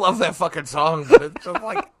 I still love that fucking song, but it's just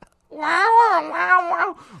wow, wow,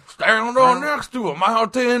 wow, stand on next to a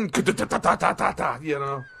mountain,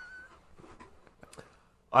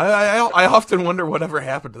 I often wonder whatever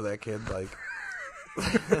happened to that kid,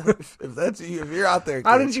 if that's you, if you're out there, kid.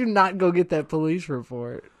 How did you not go get that police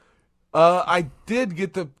report? I did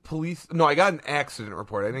get the police. No, I got an accident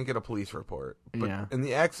report. I didn't get a police report. But Yeah. in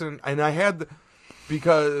the accident, and I had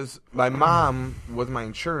because my mom was my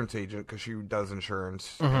insurance agent because she does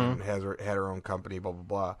insurance and had her own company. Blah blah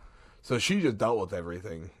blah. So she just dealt with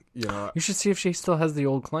everything. You should see if she still has the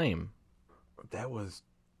old claim. I was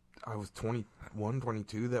 21,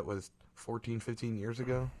 22. That was 14, 15 years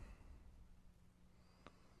ago.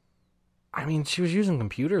 I mean, she was using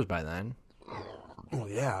computers by then. Well,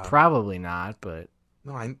 yeah. Probably not, but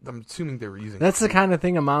No, I'm assuming they were using. That's the kind of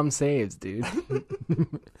thing a mom saves, dude.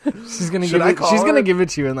 She's gonna give it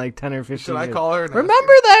to you in like 10 or 15 Should minutes. I call her? And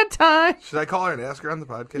Remember that time Should I call her and ask her on the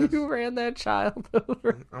podcast? you ran that child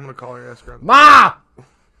over? I'm gonna call her and ask her. Ma!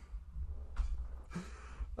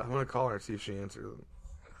 I'm gonna call her and see if she answers them.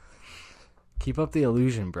 Keep up the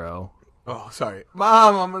illusion, bro. Oh, sorry,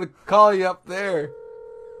 Mom. I'm gonna call you up there.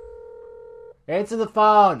 Answer the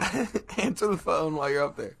phone. Answer the phone while you're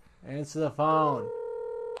up there. Answer the phone.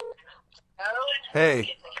 Hello?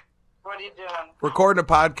 Hey, What are you doing? recording a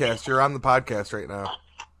podcast. You're on the podcast right now.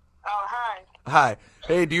 Oh, hi. Hi.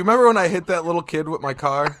 Hey, do you remember when I hit that little kid with my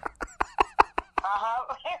car?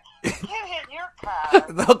 Uh-huh. You hit your car.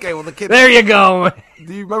 Okay, well the kid. There you go.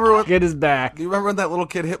 Do you remember what? Kid is back. Do you remember when that little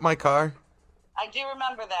kid hit my car? I do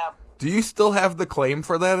remember that. Do you still have the claim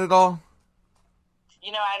for that at all?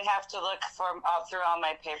 You know, I'd have to look through all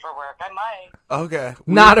my paperwork. I might. Okay.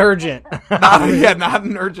 Not urgent. Not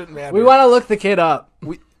an urgent matter. We want to look the kid up.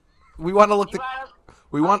 We want to look You the. want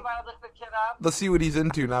We want. to look the kid up? Let's see what he's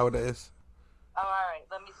into nowadays. Oh, all right.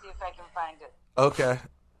 Let me see if I can find it. Okay.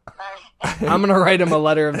 All right. I'm gonna write him a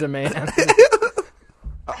letter of demand. He's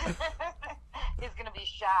going to be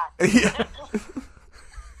shocked. Yeah.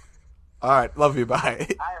 All right. Love you. Bye.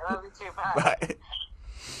 I love you too. Bye. Bye.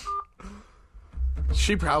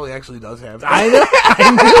 She probably actually does have that.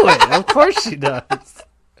 I knew it. Of course she does.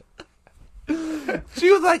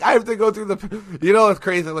 She was like, I have to go through the. You know, it's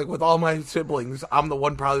crazy. Like with all my siblings, I'm the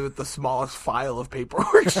one probably with the smallest file of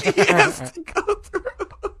paperwork she has to go through.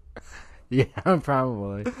 Yeah,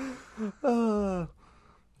 probably.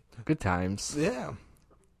 Good times. Yeah.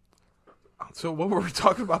 So what were we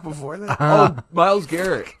talking about before that? Oh, Myles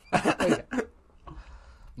Garrett.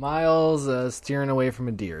 Miles steering away from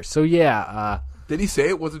a deer. So yeah. Did he say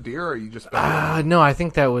it was a deer, or you just? No, I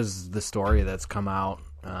think that was the story that's come out.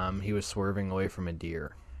 He was swerving away from a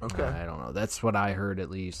deer. Okay. I don't know. That's what I heard, at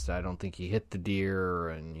least. I don't think he hit the deer,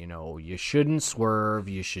 and you shouldn't swerve.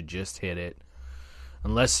 You should just hit it,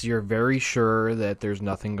 unless you're very sure that there's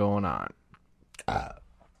nothing going on.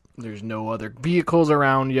 There's no other vehicles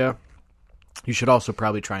around you. You should also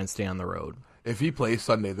probably try and stay on the road. If he plays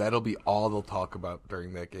Sunday, that'll be all they'll talk about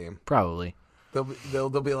during that game. Probably. They'll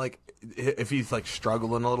be like, if he's like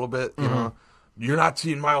struggling a little bit, you know, you're not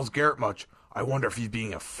seeing Myles Garrett much. I wonder if he's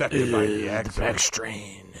being affected by the accident. Back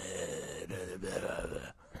strain.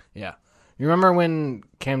 Yeah. You remember when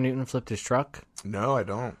Cam Newton flipped his truck? No, I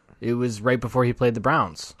don't. It was right before he played the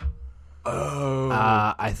Browns. Oh.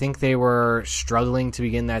 I think they were struggling to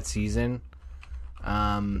begin that season.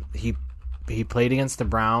 He played against the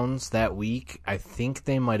Browns that week. I think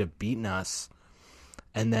they might have beaten us.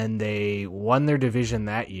 And then they won their division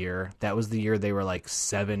that year. That was the year they were like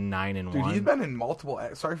 7-9-1. Dude, he's been in multiple.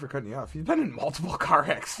 Sorry for cutting you off. He's been in multiple car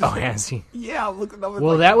accidents. Oh, has he? Yeah, look at that.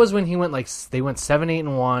 Well, that was when he went they went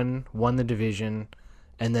 7-8-1, won the division,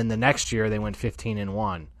 and then the next year they went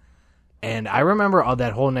 15-1. And I remember all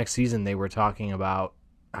that whole next season they were talking about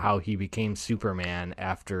how he became Superman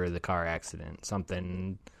after the car accident.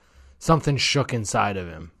 Something shook inside of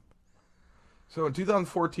him. So in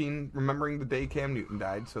 2014, remembering the day Cam Newton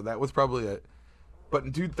died, so that was probably it. But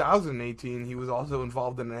in 2018, he was also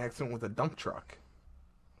involved in an accident with a dump truck.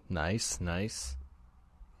 Nice.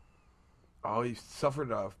 Oh, he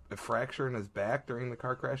suffered a fracture in his back during the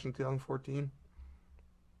car crash in 2014?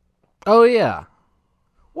 Oh, yeah.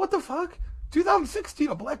 What the fuck? 2016,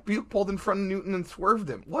 a black Buick pulled in front of Newton and swerved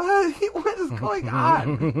him. What? What is going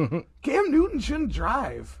on? Cam Newton shouldn't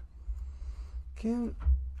drive.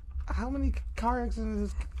 How many car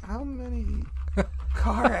accidents?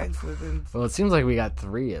 Well, it seems like we got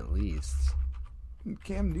 3 at least.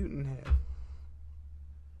 Cam Newton had?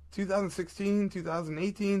 2016,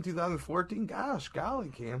 2018, 2014. Gosh, golly,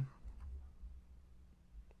 Cam.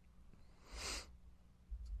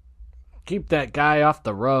 Keep that guy off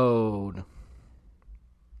the road.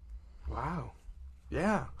 Wow.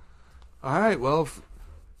 Yeah. All right. Well, if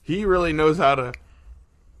he really knows how to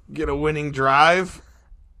get a winning drive.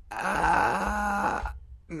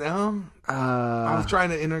 No. I was trying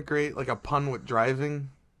to integrate like a pun with driving.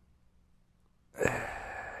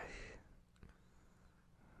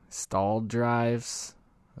 Stalled drives.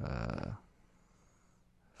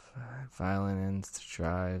 Violent ends to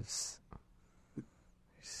drives.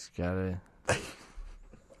 Just gotta.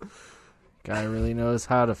 Guy really knows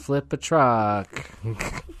how to flip a truck.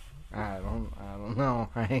 I don't know.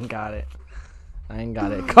 I ain't got it.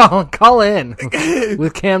 Call in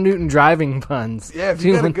with Cam Newton driving puns. Yeah, if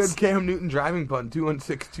you got a good Cam Newton driving pun,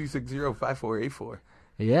 216-260-5484.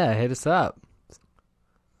 Yeah, hit us up.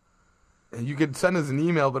 And you could send us an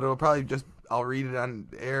email, but it'll probably just I'll read it on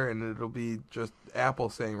air, and it'll be just Apple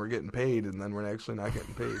saying we're getting paid, and then we're actually not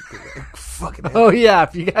getting paid. Fucking Apple. Oh yeah,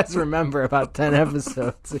 if you guys remember about 10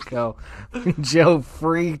 episodes ago, Joe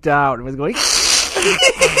freaked out and was going,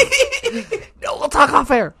 "No, we'll talk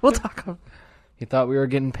off air. We'll talk off." He thought we were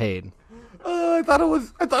getting paid. I thought it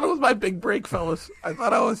was my big break, fellas. I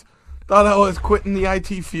thought I was quitting the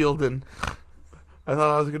IT field, and I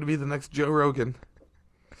thought I was going to be the next Joe Rogan.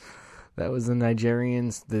 That was the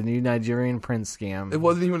new Nigerian prince scam. It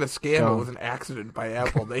wasn't even a scam. Oh. It was an accident by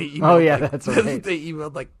Apple. They emailed, Oh, yeah, that's right. They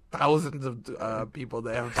emailed like thousands of people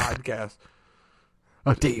that have a podcast.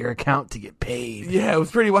 Update your account to get paid. Yeah, it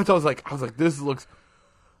was pretty much. I was like, this looks.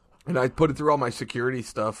 And I put it through all my security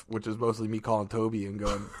stuff, which is mostly me calling Toby and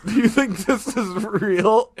going, "Do you think this is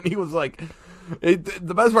real?" And he was like,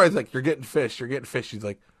 "The best part is like, you're getting fish. You're getting fish." He's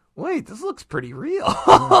like, "Wait, this looks pretty real."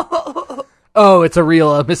 Oh, it's a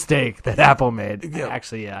real mistake that Apple made. Yeah.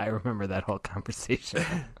 Actually, yeah, I remember that whole conversation.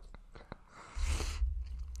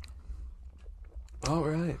 All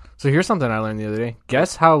right. So here's something I learned the other day.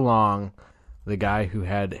 Guess how long the guy who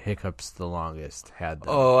had hiccups the longest had them?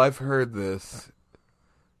 Oh, I've heard this.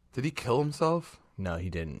 Did he kill himself? No, he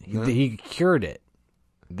didn't. No? He cured it.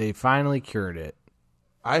 They finally cured it.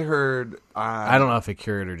 I heard on I don't know if it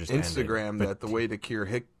cured or just Instagram ended, that the way to cure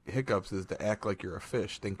hiccups is to act like you're a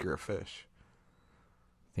fish. Think you're a fish.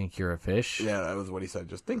 Think you're a fish? Yeah, that was what he said.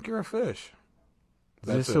 Just think you're a fish. Is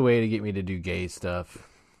That's this it. a way to get me to do gay stuff?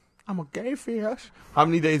 I'm a gay fish. How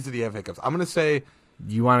many days did he have hiccups? I'm going to say...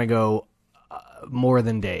 You want to go more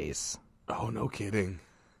than days. Oh, no kidding.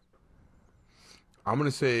 I'm going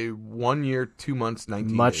to say 1 year, 2 months,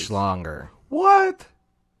 19 Much days. longer. What?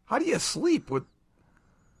 How do you sleep with...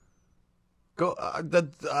 Go...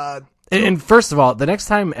 And first of all, the next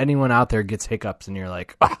time anyone out there gets hiccups and you're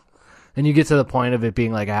like, ah, and you get to the point of it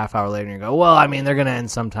being like a half hour later and you go, well, I mean, they're going to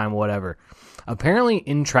end sometime, whatever. Apparently,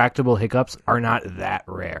 intractable hiccups are not that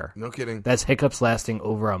rare. No kidding. That's hiccups lasting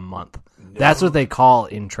over a month. That's what they call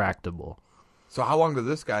intractable. So how long did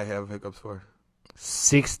this guy have hiccups for?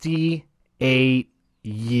 68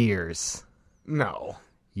 years. No.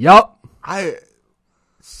 Yup.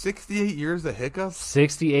 68 years of hiccups?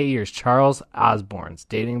 68 years. Charles Osborne's,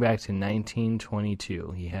 dating back to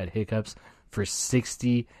 1922. He had hiccups for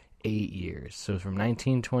 68 years. So from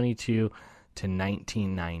 1922 to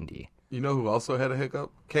 1990. You know who also had a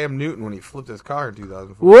hiccup? Cam Newton when he flipped his car in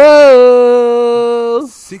 2004. Whoa!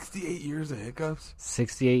 68 years of hiccups?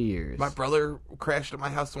 68 years. My brother crashed at my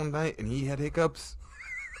house one night and he had hiccups.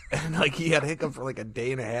 And like he had hiccups for like a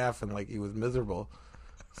day and a half and like he was miserable.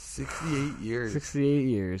 68 years. 68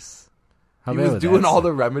 years. How He bad was would doing that all suck?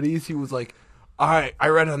 the remedies. He was like, all right, I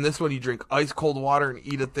read on this one you drink ice cold water and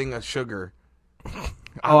eat a thing of sugar.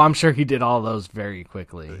 Oh, I'm sure he did all those very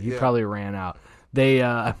quickly. He Yeah. probably ran out. They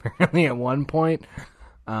apparently at one point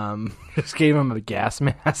just gave him a gas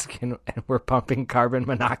mask and were pumping carbon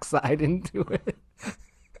monoxide into it.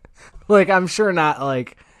 Like, I'm sure not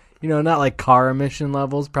like, not like car emission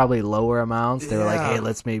levels, probably lower amounts. They were like, Yeah. hey,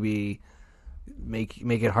 let's maybe make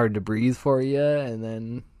it hard to breathe for you. And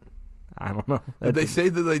then, I don't know. Did they say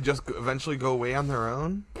that they just eventually go away on their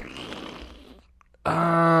own?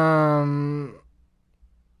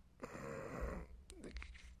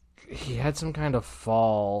 He had some kind of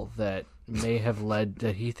fall that may have led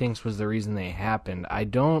that he thinks was the reason they happened. I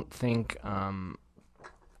don't think I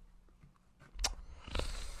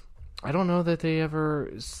don't know that they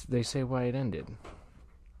say why it ended.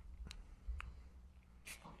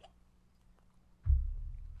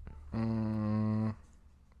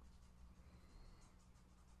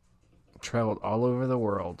 Traveled all over the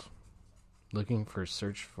world looking for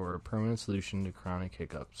search for a permanent solution to chronic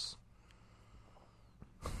hiccups.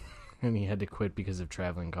 And he had to quit because of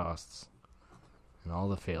traveling costs and all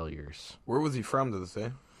the failures. Where was he from, did it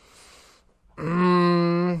say?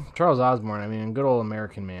 Charles Osborne, I mean, good old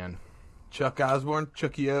American man. Chuck Osborne?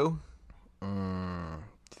 Chucky O? I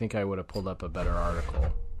think I would have pulled up a better article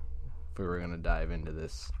if we were going to dive into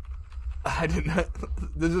this. I didn't.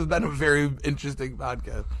 This has been a very interesting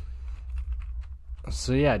podcast.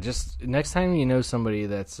 So yeah, just next time you know somebody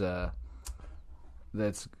that's going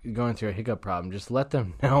through a hiccup problem, just let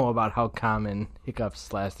them know about how common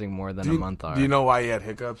hiccups lasting more than a month are. Do you know why he had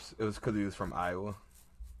hiccups? It was because he was from Iowa.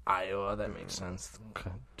 Iowa, that makes sense.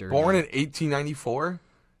 Dirty, Born in 1894,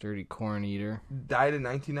 dirty corn eater. died in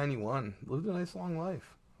 1991. Lived a nice long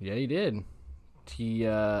life. Yeah, he did. He,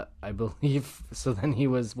 I believe, so then he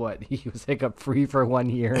was what? He was hiccup free for 1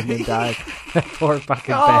 year and then died. That poor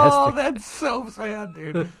fucking Oh, bastard. that's so sad,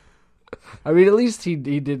 dude. I mean, at least he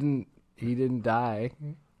didn't die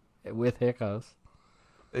with hiccups.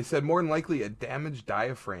 They said more than likely a damaged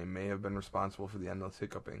diaphragm may have been responsible for the endless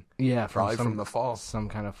hiccuping. Yeah, Probably from the fall. Some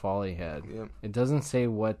kind of fall he had. Yep. It doesn't say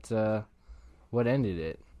what ended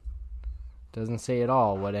it. Doesn't say at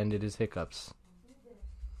all what ended his hiccups.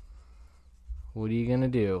 What are you gonna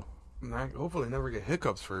do? Hopefully never get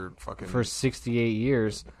hiccups for fucking... For 68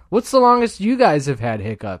 years. What's the longest you guys have had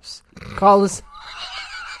hiccups? Call us.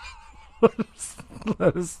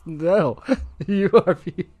 Let us know.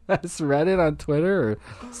 URPS Reddit on Twitter or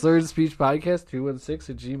Slurred Speech Podcast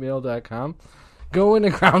 216@gmail.com. Go into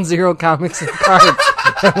Ground Zero Comics and Cards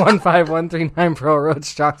at 15139 Pearl Road,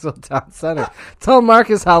 Strongsville Town Center. Tell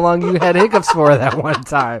Marcus how long you had hiccups for that one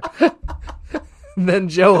time. Then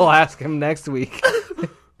Joe will ask him next week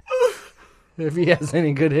if he has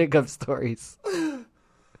any good hiccup stories.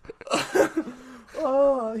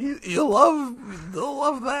 Oh, you'll love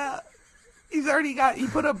that. He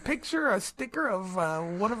put a sticker of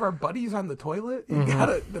one of our buddies on the toilet.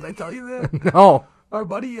 Did I tell you that? No. Our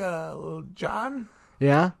buddy, John?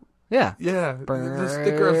 Yeah? Yeah. Yeah. The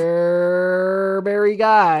sticker of... Burberry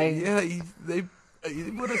guy. Yeah, they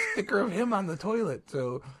put a sticker of him on the toilet.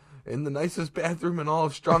 So, in the nicest bathroom in all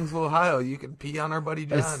of Strongsville, Ohio, you can pee on our buddy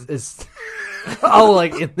John. Oh,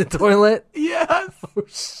 like in the toilet? Yes. Oh,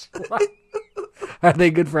 shit. Are they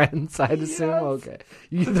good friends? I'd assume. Yes. Okay.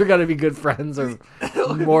 You either got to be good friends or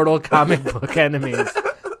mortal comic book enemies.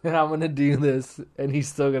 And I'm going to do this, and he's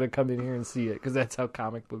still going to come in here and see it, because that's how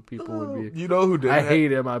comic book people would be. You know who did I that?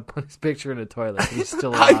 hate him. I put his picture in a toilet, and he's still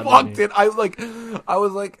alive. I walked in. I was like,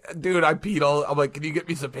 dude, I peed all. I'm like, can you get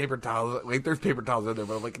me some paper towels? Like, there's paper towels in there,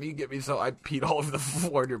 but I'm like, can you get me some? I peed all over the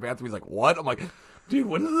floor in your bathroom. He's like, what? I'm like, dude,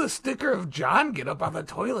 when did the sticker of John get up on the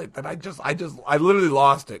toilet? That I literally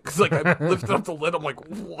lost it because like I lifted up the lid. I'm like,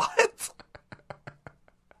 what?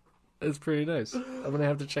 It's pretty nice. I'm going to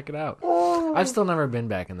have to check it out. I've still never been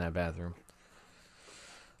back in that bathroom.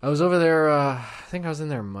 I was over there, I think I was in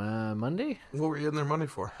there Monday. What were you in there Monday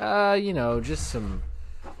for?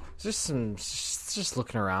 Just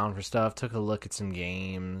looking around for stuff. Took a look at some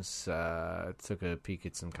games. Took a peek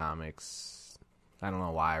at some comics. I don't know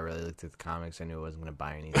why I really looked at the comics. I knew I wasn't going to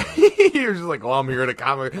buy anything. You're just like, well, I'm here at a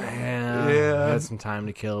comic. Yeah. I had some time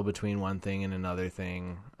to kill between one thing and another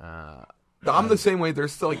thing. I'm the same way.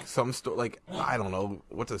 There's still like some like I don't know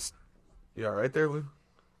what's a. You all right there, Lou?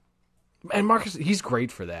 And Marcus, he's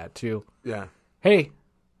great for that too. Yeah. Hey,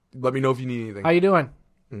 let me know if you need anything. how you doing?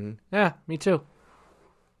 Mm-hmm. Yeah, me too.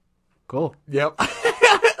 Cool. Yep.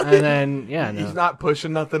 And then he's not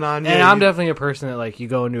pushing nothing on you. And I'm definitely a person that like you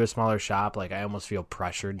go into a smaller shop, like I almost feel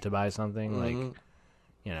pressured to buy something, like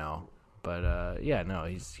you know. But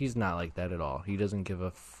he's not like that at all. He doesn't give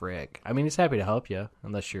a frick. I mean, he's happy to help you,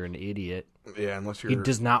 unless you're an idiot. Yeah, unless you're. He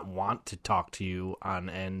does not want to talk to you on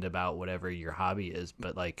end about whatever your hobby is,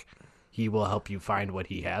 but like he will help you find what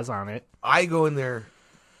he has on it. I go in there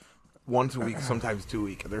once a week, sometimes 2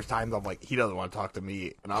 weeks. And there's times I'm like, he doesn't want to talk to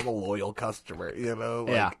me, and I'm a loyal customer, you know?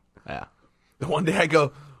 Like, yeah. The one day I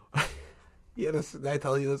go, did I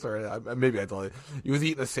tell you this? Or maybe I told you. He was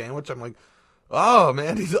eating a sandwich. I'm like, oh,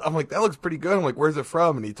 man. I'm like, that looks pretty good. I'm like, where's it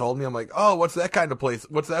from? And he told me, I'm like, oh, what's that kind of place?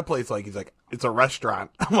 What's that place like? He's like, it's a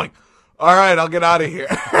restaurant. I'm like, all right, I'll get out of here.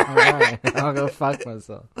 All right, I'll go fuck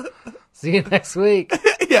myself. See you next week.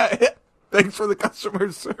 Yeah. Thanks for the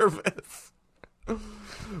customer service.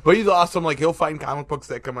 But he's awesome. Like, he'll find comic books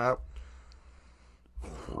that come out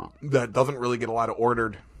that doesn't really get a lot of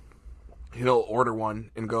ordered. He'll order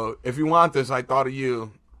one and go, if you want this, I thought of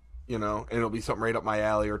you, you know, and it'll be something right up my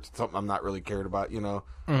alley or something I'm not really cared about, you know.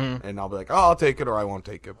 Mm-hmm. And I'll be like, oh, I'll take it or I won't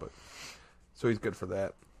take it. But so he's good for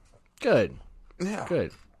that. Good. Yeah.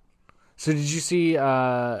 Good. So did you see, we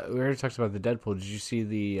already talked about the Deadpool. Did you see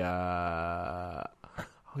the, oh,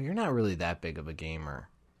 you're not really that big of a gamer.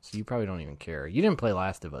 So you probably don't even care. You didn't play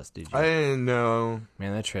Last of Us, did you? I didn't know.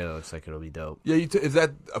 Man, that trailer looks like it'll be dope. Yeah, is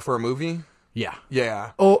that for a movie? Yeah.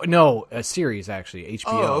 Yeah. Oh, no, a series, actually, HBO,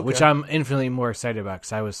 oh, okay. which I'm infinitely more excited about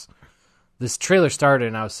because this trailer started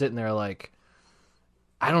and I was sitting there like,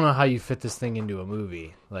 I don't know how you fit this thing into a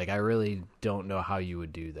movie. Like, I really don't know how you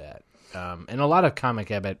would do that. And a lot of comic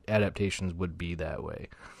adaptations would be that way.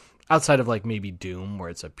 Outside of, like, maybe Doom, where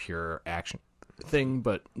it's a pure action thing,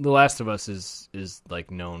 but The Last of Us is like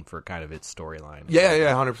known for kind of its storyline. Yeah,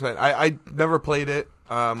 100%. I never played it.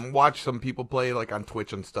 Watched some people play like on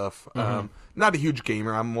Twitch and stuff. Mm-hmm. Not a huge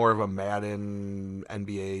gamer. I'm more of a Madden,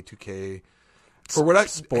 NBA, 2K. For what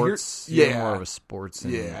sports, more of a sports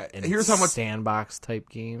and, and here's how much sandbox type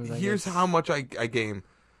games. Here's how much I game.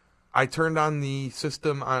 I turned on the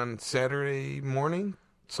system on Sunday morning,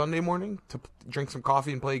 to drink some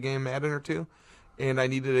coffee and play a game Madden or two. and I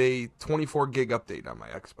needed a 24 gig update on my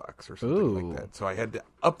Xbox or something like that. So I had to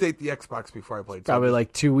update the Xbox before I played. Probably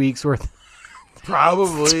like 2 weeks worth.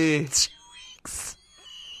 Probably. 2 weeks.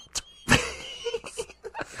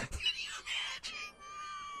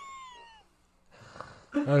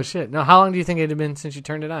 Oh shit! No, how long do you think it had been since you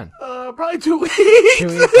turned it on? Probably 2 weeks. 2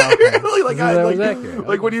 weeks. Okay. Really, That was accurate.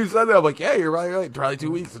 like when you said that, I'm like, yeah, you're probably right. Probably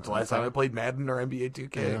 2 weeks. It's the last time I played Madden or NBA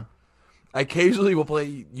 2K. Yeah. I occasionally will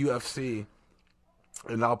play UFC,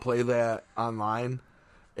 and I'll play that online,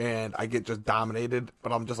 and I get just dominated.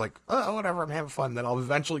 But I'm just like, oh, whatever, I'm having fun. Then I'll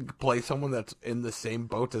eventually play someone that's in the same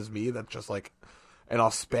boat as me. That's just like, and I'll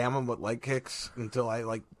spam them with leg kicks until I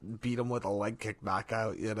like beat them with a leg kick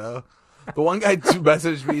knockout. You know. The one guy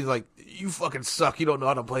messaged me, he's like, you fucking suck, you don't know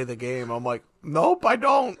how to play the game. I'm like, nope, I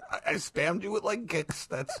don't. I spammed you with leg kicks.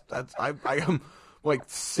 I am like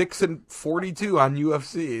 6-42 on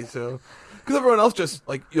UFC, so, because everyone else just,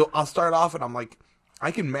 like, I'll start off and I'm like,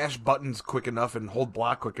 I can mash buttons quick enough and hold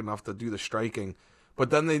block quick enough to do the striking,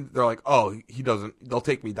 but then they're like, oh, he doesn't, they'll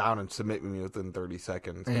take me down and submit me within 30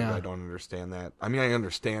 seconds, because I don't understand that. I mean, I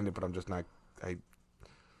understand it, but I'm just not,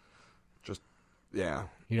 yeah.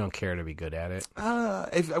 You don't care to be good at it.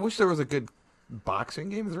 I wish there was a good boxing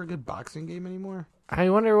game. Is there a good boxing game anymore? I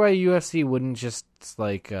wonder why UFC wouldn't just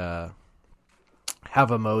like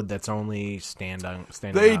have a mode that's only standing.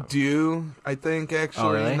 They up. do, I think. Actually,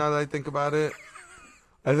 Oh, really? now that I think about it,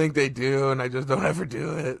 I think they do, and I just don't ever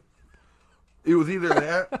do it. It was either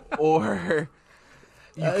that or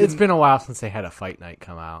it's been a while since they had a fight night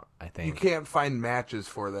come out. I think you can't find matches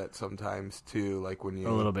for that sometimes too. Like when you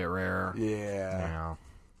a little bit rarer. Yeah.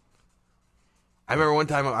 I remember one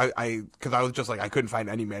time because I was just like, I couldn't find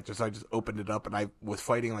any matches, so I just opened it up and I was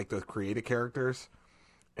fighting like those creative characters.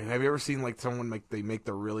 And have you ever seen like someone they make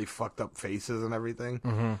the really fucked up faces and everything?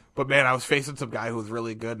 Mm-hmm. But man, I was facing some guy who was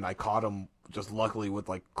really good, and I caught him just luckily with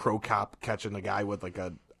like Crow Cop catching the guy with like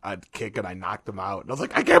a kick, and I knocked him out. And I was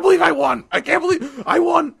like, I can't believe I won! I can't believe I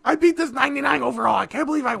won! I beat this 99 overall! I can't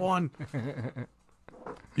believe I won!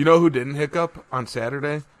 You know who didn't hiccup on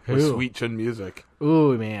Saturday? Was Who? Sweet Chin Music.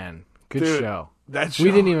 Ooh man, good Dude, show. That show.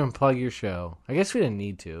 We didn't even plug your show. I guess we didn't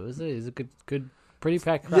need to. It was a good, pretty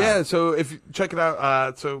packed crowd. Yeah, so if you check it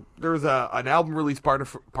out, so there was an album release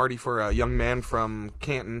party for a young man from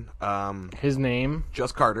Canton. His name?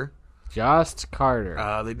 Just Carter. Just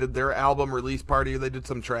Carter. They did their album release party. They did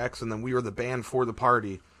some tracks, and then we were the band for the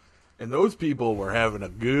party. And those people were having a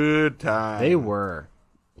good time. They were.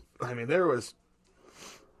 I mean, there was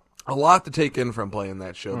a lot to take in from playing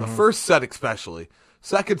that show. The first set especially.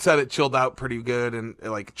 Second set, it chilled out pretty good, and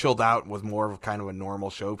like chilled out was more of kind of a normal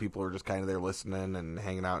show. People were just kind of there listening and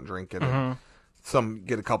hanging out and drinking. And some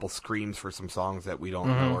get a couple screams for some songs that we don't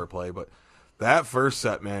know or play. But that first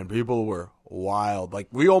set, man, people were wild. Like,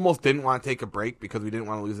 we almost didn't want to take a break because we didn't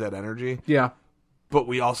want to lose that energy. Yeah. But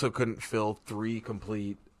we also couldn't fill 3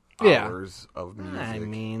 complete Yeah. hours of music. I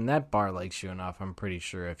mean, that bar likes you enough. I'm pretty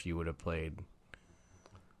sure if you would have played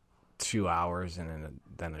 2 hours and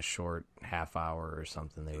then a short half hour or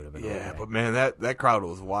something, they would have been Yeah, okay. but man, that crowd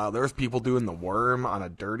was wild. There was people doing the worm on a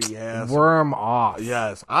dirty ass. Worm off.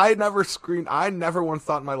 Yes. I never once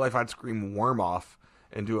thought in my life I'd scream worm off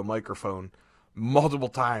into a microphone multiple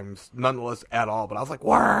times, nonetheless at all. But I was like,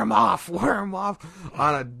 worm off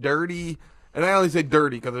on a dirty, and I only say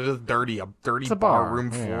dirty because it's just dirty, a dirty It's a bar bar.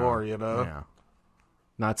 room Yeah. floor, you know? Yeah.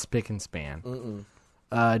 Not spick and span.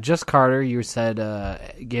 Just Carter, you said,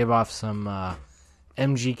 gave off some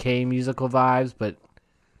MGK musical vibes, but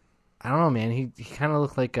I don't know, man. He kind of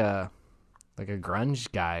looked like a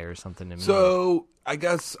grunge guy or something to me. So I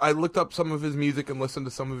guess I looked up some of his music and listened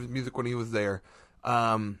to some of his music when he was there.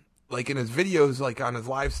 Like in his videos, like on his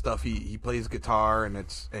live stuff, he plays guitar, and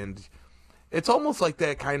it's almost like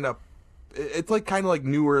that kind of. It's like kind of like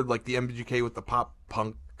newer, like the MGK with the pop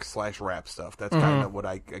punk / rap stuff. That's kind of what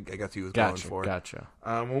I guess he was going for. Gotcha.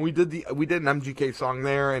 When we did an MGK song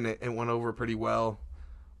there, and it went over pretty well.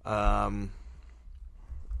 Yeah,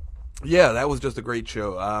 that was just a great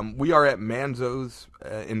show. We are at Manzo's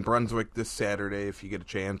in Brunswick this Saturday if you get a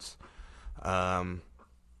chance.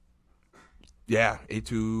 Yeah, 8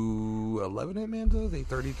 to 11 at Manzo's,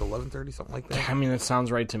 8:30 to 11:30, something like that. I mean, that sounds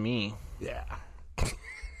right to me. Yeah.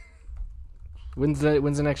 When's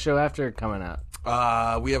the next show after coming out?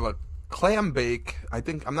 We have a clam bake.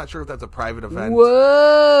 I'm not sure if that's a private event.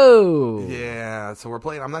 Whoa! Yeah, so we're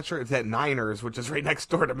playing. I'm not sure it's at Niners, which is right next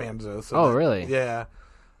door to Manzo. So Oh, really? Yeah.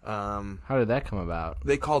 How did that come about?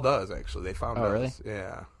 They called us, actually. They found us. Oh, really?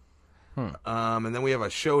 Yeah. And then we have a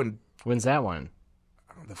show in When's that one?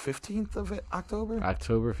 the 15th of October.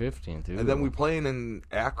 October 15th. Ooh. And then we playing in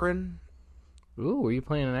Akron, Ooh, were you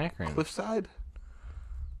playing in Akron? Cliffside.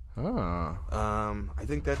 Oh. I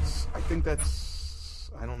think that's.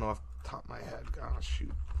 I don't know off the top of my head. Oh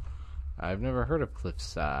shoot. I've never heard of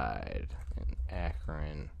Cliffside in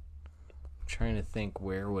Akron. I'm trying to think,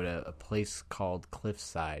 where would a place called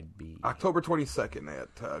Cliffside be? October 22nd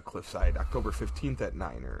at Cliffside. October 15th at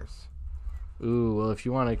Niners. Ooh, well, if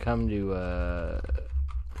you want to come to,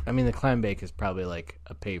 I mean, the clam bake is probably like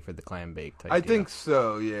a pay for the clam bake type I deal. think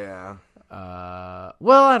so. Yeah.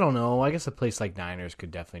 Well, I don't know. I guess a place like Niners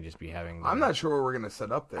could definitely just be having. I'm not sure where we're gonna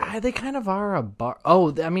set up there. They kind of are a bar.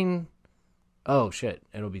 Oh, I mean, oh shit,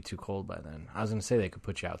 it'll be too cold by then. I was gonna say they could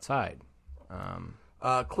put you outside.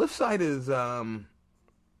 Cliffside is right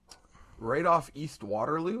off East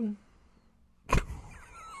Waterloo.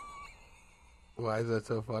 Why is that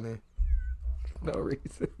so funny? No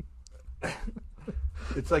reason.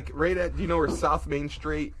 It's like right at. Do you know where South Main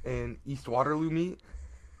Street and East Waterloo meet?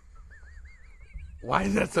 Why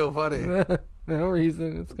is that so funny? No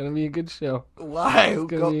reason. It's gonna be a good show. Why? It's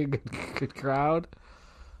gonna be a good crowd.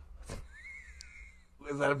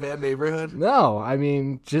 Is that a bad neighborhood? No, I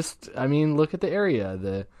mean, look at the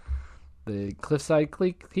area. The Cliffside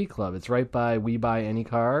Key Club. It's right by We Buy Any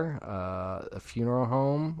Car, a funeral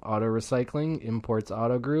home, auto recycling, Imports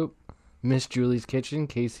Auto Group, Miss Julie's Kitchen,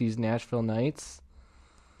 Casey's Nashville Nights,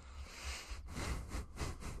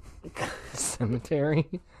 cemetery,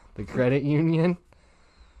 the credit union.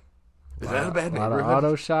 Is that a bad A lot of neighborhood?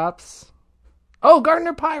 auto shops. Oh,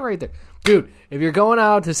 Gardner Pie right there. Dude, if you're going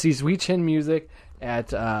out to see Sweet Chin Music at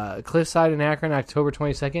Cliffside in Akron, October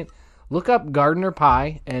 22nd, look up Gardner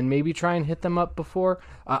Pie and maybe try and hit them up before.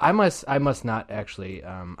 I must not actually.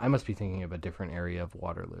 I must be thinking of a different area of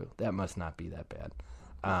Waterloo. That must not be that bad.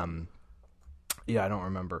 Yeah, I don't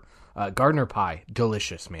remember. Gardner Pie,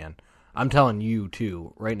 delicious, man. I'm telling you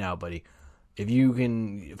too, right now, buddy. If you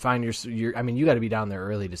can find your I mean, you got to be down there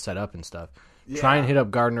early to set up and stuff. Yeah. Try and hit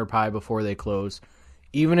up Gardner Pie before they close.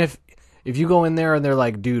 Even if you go in there and they're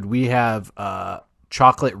like, dude, we have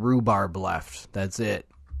chocolate rhubarb left. That's it.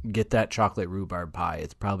 Get that chocolate rhubarb pie.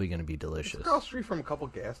 It's probably going to be delicious. Across the street from a couple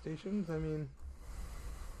gas stations. I mean,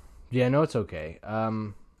 Yeah, no, it's okay.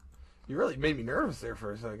 you really made me nervous there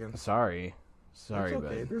for a second. Sorry, It's okay.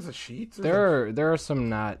 but There's a sheet. there are some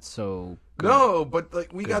not so good. No, but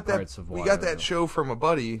like we good got parts that of we got Waterloo. that show from a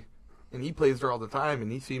buddy, and he plays there all the time,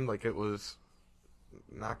 and he seemed like it was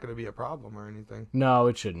not going to be a problem or anything. No,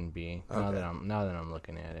 it shouldn't be. Now Okay. that I'm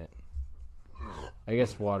looking at it, I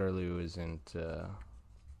guess Waterloo isn't.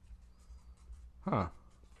 Huh.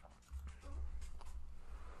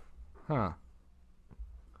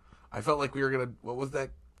 I felt like we were gonna. What was that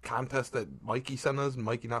contest that Mikey sent us?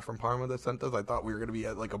 Mikey, not from Parma, that sent us. I thought we were gonna be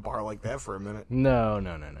at like a bar like that for a minute. No.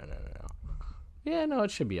 Yeah, no,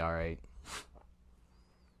 it should be all right.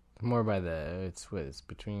 More by it's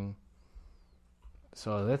between.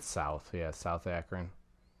 So that's south, yeah, South Akron.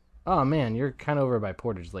 Oh man, you're kind of over by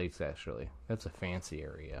Portage Lakes, actually. That's a fancy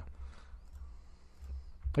area.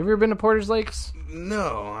 Have you ever been to Portage Lakes?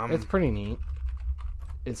 No, It's pretty neat.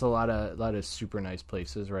 It's a lot of super nice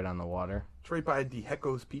places right on the water. it's right by the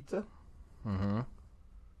Hecko's Pizza. Mm-hmm.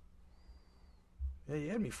 Yeah, you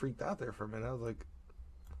had me freaked out there for a minute. I was like,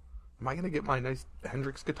 am I gonna get my nice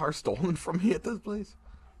Hendrix guitar stolen from me at this place?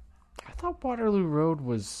 I thought Waterloo Road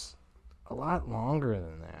was a lot longer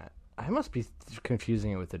than that. I must be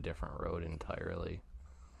confusing it with a different road entirely.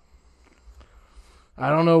 I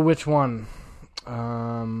don't know which one.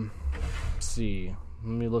 Let's see. Let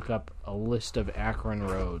me look up a list of Akron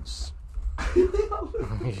roads.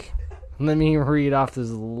 Let me read off this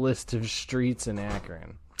list of streets in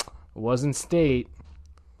Akron. It wasn't State.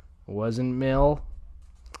 Wasn't Mill.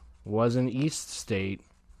 Wasn't East State.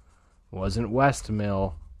 Wasn't West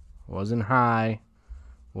Mill. Wasn't High.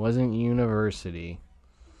 Wasn't University.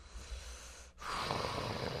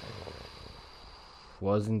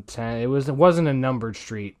 Wasn't 10. It wasn't a numbered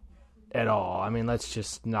street at all. I mean, let's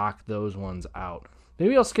just knock those ones out.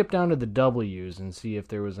 Maybe I'll skip down to the W's and see if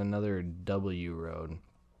there was another W road.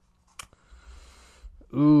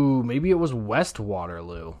 Ooh, maybe it was West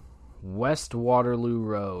Waterloo. West Waterloo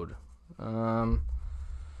Road.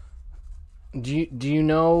 Do you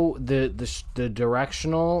know the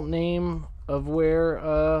directional name of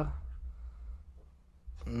where?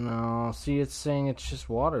 No, see, it's saying it's just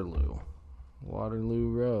Waterloo. Waterloo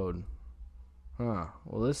Road. Huh.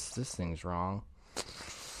 Well, this thing's wrong.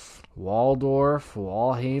 Waldorf,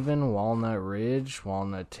 Walhaven, Walnut Ridge,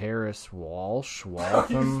 Walnut Terrace, Walsh,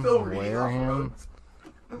 Waltham, still reading off Wareham, roads.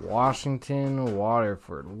 Washington,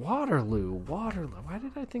 Waterford, Waterloo. Why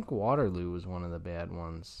did I think Waterloo was one of the bad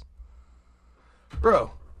ones?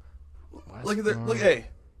 Bro, look at West look, hey,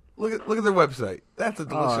 Look at their website. That's a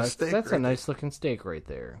delicious steak. That's a nice looking steak right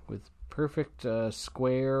there with perfect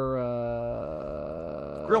square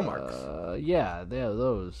grill marks. Yeah,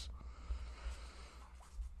 those.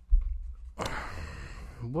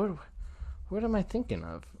 What am I thinking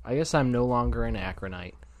of? I guess I'm no longer an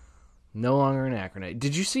Akronite. No longer an Akronite.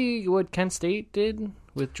 Did you see what Kent State did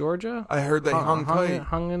with Georgia? I heard they hung tight.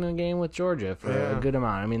 Hung in a game with Georgia for a good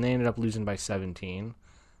amount. I mean, they ended up losing by 17.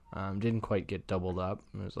 Didn't quite get doubled up.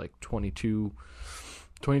 It was like 22-39,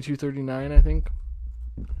 I think.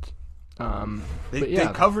 They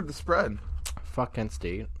covered the spread. Fuck Kent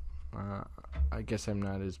State. I guess I'm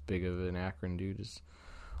not as big of an Akron dude as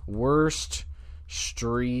worst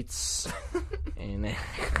streets in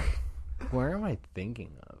Akron. Where am I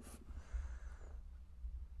thinking of?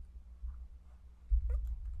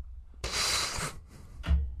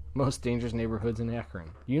 Most dangerous neighborhoods in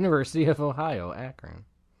Akron. University of Ohio, Akron.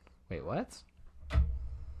 Wait, what?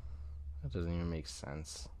 That doesn't even make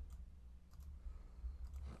sense.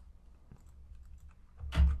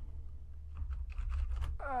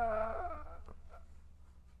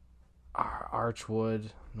 Archwood,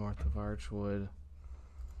 north of Archwood.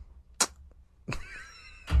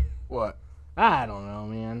 What? I don't know,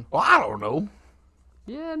 man. Well, I don't know.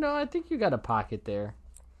 Yeah, no, I think you got a pocket there.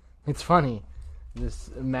 It's funny. This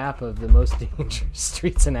map of the most dangerous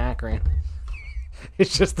streets in Akron.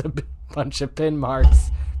 It's just a bunch of pin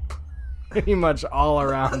marks pretty much all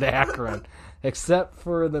around Akron, except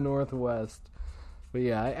for the northwest. But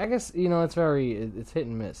yeah, I guess, it's hit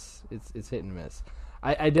and miss. It's hit and miss.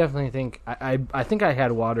 I definitely think, I think I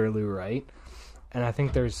had Waterloo right, and I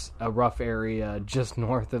think there's a rough area just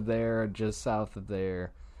north of there, just south of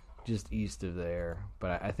there, just east of there.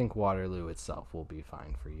 But I think Waterloo itself will be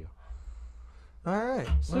fine for you. All right.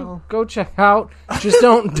 So go check out. Just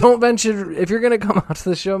don't venture. If you're going to come out to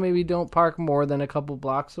the show, maybe don't park more than a couple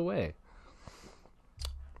blocks away.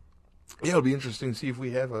 Yeah, it'll be interesting to see if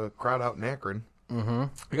we have a crowd out in Akron. Mm-hmm.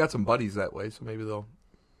 We got some buddies that way, so maybe they'll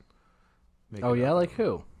make Oh, yeah? Like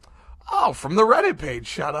who? Oh, from the Reddit page.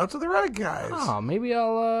 Shout out to the Reddit guys. Oh, maybe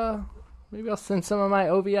I'll send some of my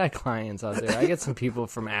OVI clients out there. I get some people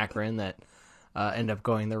from Akron that end up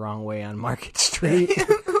going the wrong way on Market Street.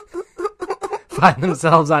 Find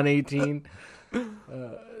themselves on 18.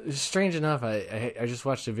 Strange enough, I just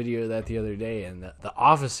watched a video of that the other day, and the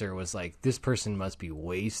officer was like, this person must be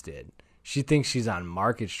wasted. She thinks she's on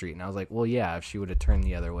Market Street. And I was like, well, yeah, if she would have turned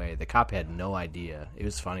the other way. The cop had no idea. It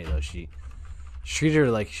was funny, though. She treated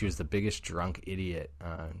her like she was the biggest drunk idiot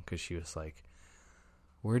because she was like,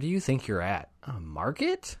 where do you think you're at?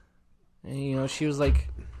 Market? And, she was like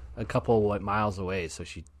a couple miles away, so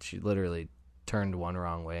she literally turned one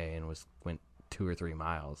wrong way and went 2 or 3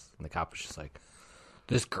 miles. And the cop was just like,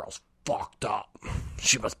 this girl's fucked up.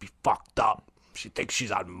 She must be fucked up. She thinks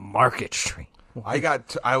she's on Market Street.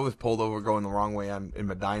 I was pulled over going the wrong way in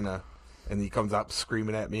Medina, and he comes up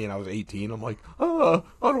screaming at me, and I was 18. I'm like, I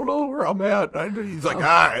don't know where I'm at. He's like, all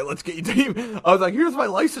right, let's get you. I was like, here's my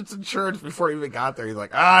license insurance before he even got there. He's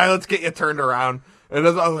like, all right, let's get you turned around. And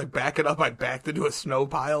as I was like backing up, I backed into a snow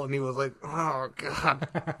pile, and he was like, oh, God.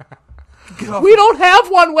 We don't have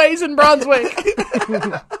one-ways in Brunswick.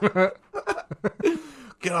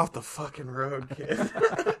 Get off the fucking road, kid.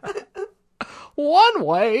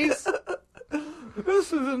 One-ways?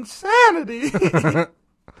 This is insanity.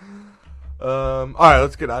 All right,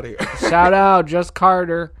 let's get out of here. Shout out, Just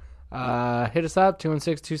Carter. Hit us up,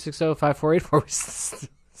 216-260-5484. We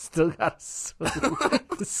still got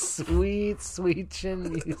sweet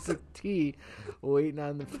chin music tea waiting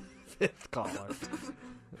on the 5th caller.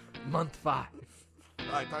 Month 5. All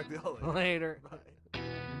right, talk to you later. Bye.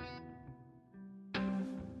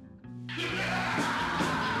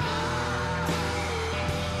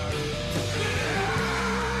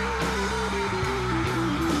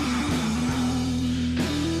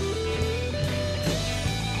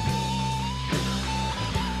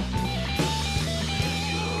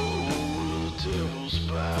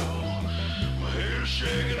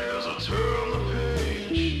 Shaking as I turn the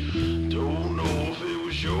page. Don't know if it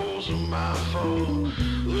was yours or my fault.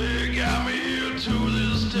 They got me here to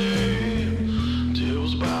this day.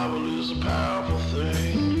 Devil's Bible is a powerful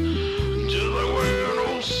thing. Just like wearing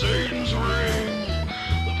old Satan's ring.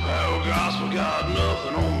 The power gospel got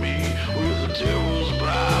nothing on me. With the devil's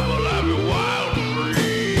Bible, I'd be wild and free.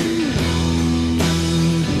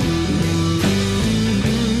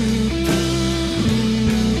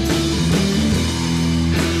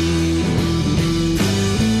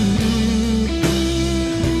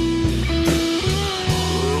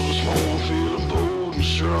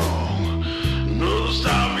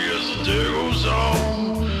 Stop me as the day goes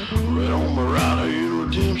on. Red on my rider in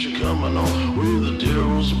redemption. keeps you coming on. With the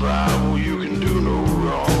devil's Bible, you can do no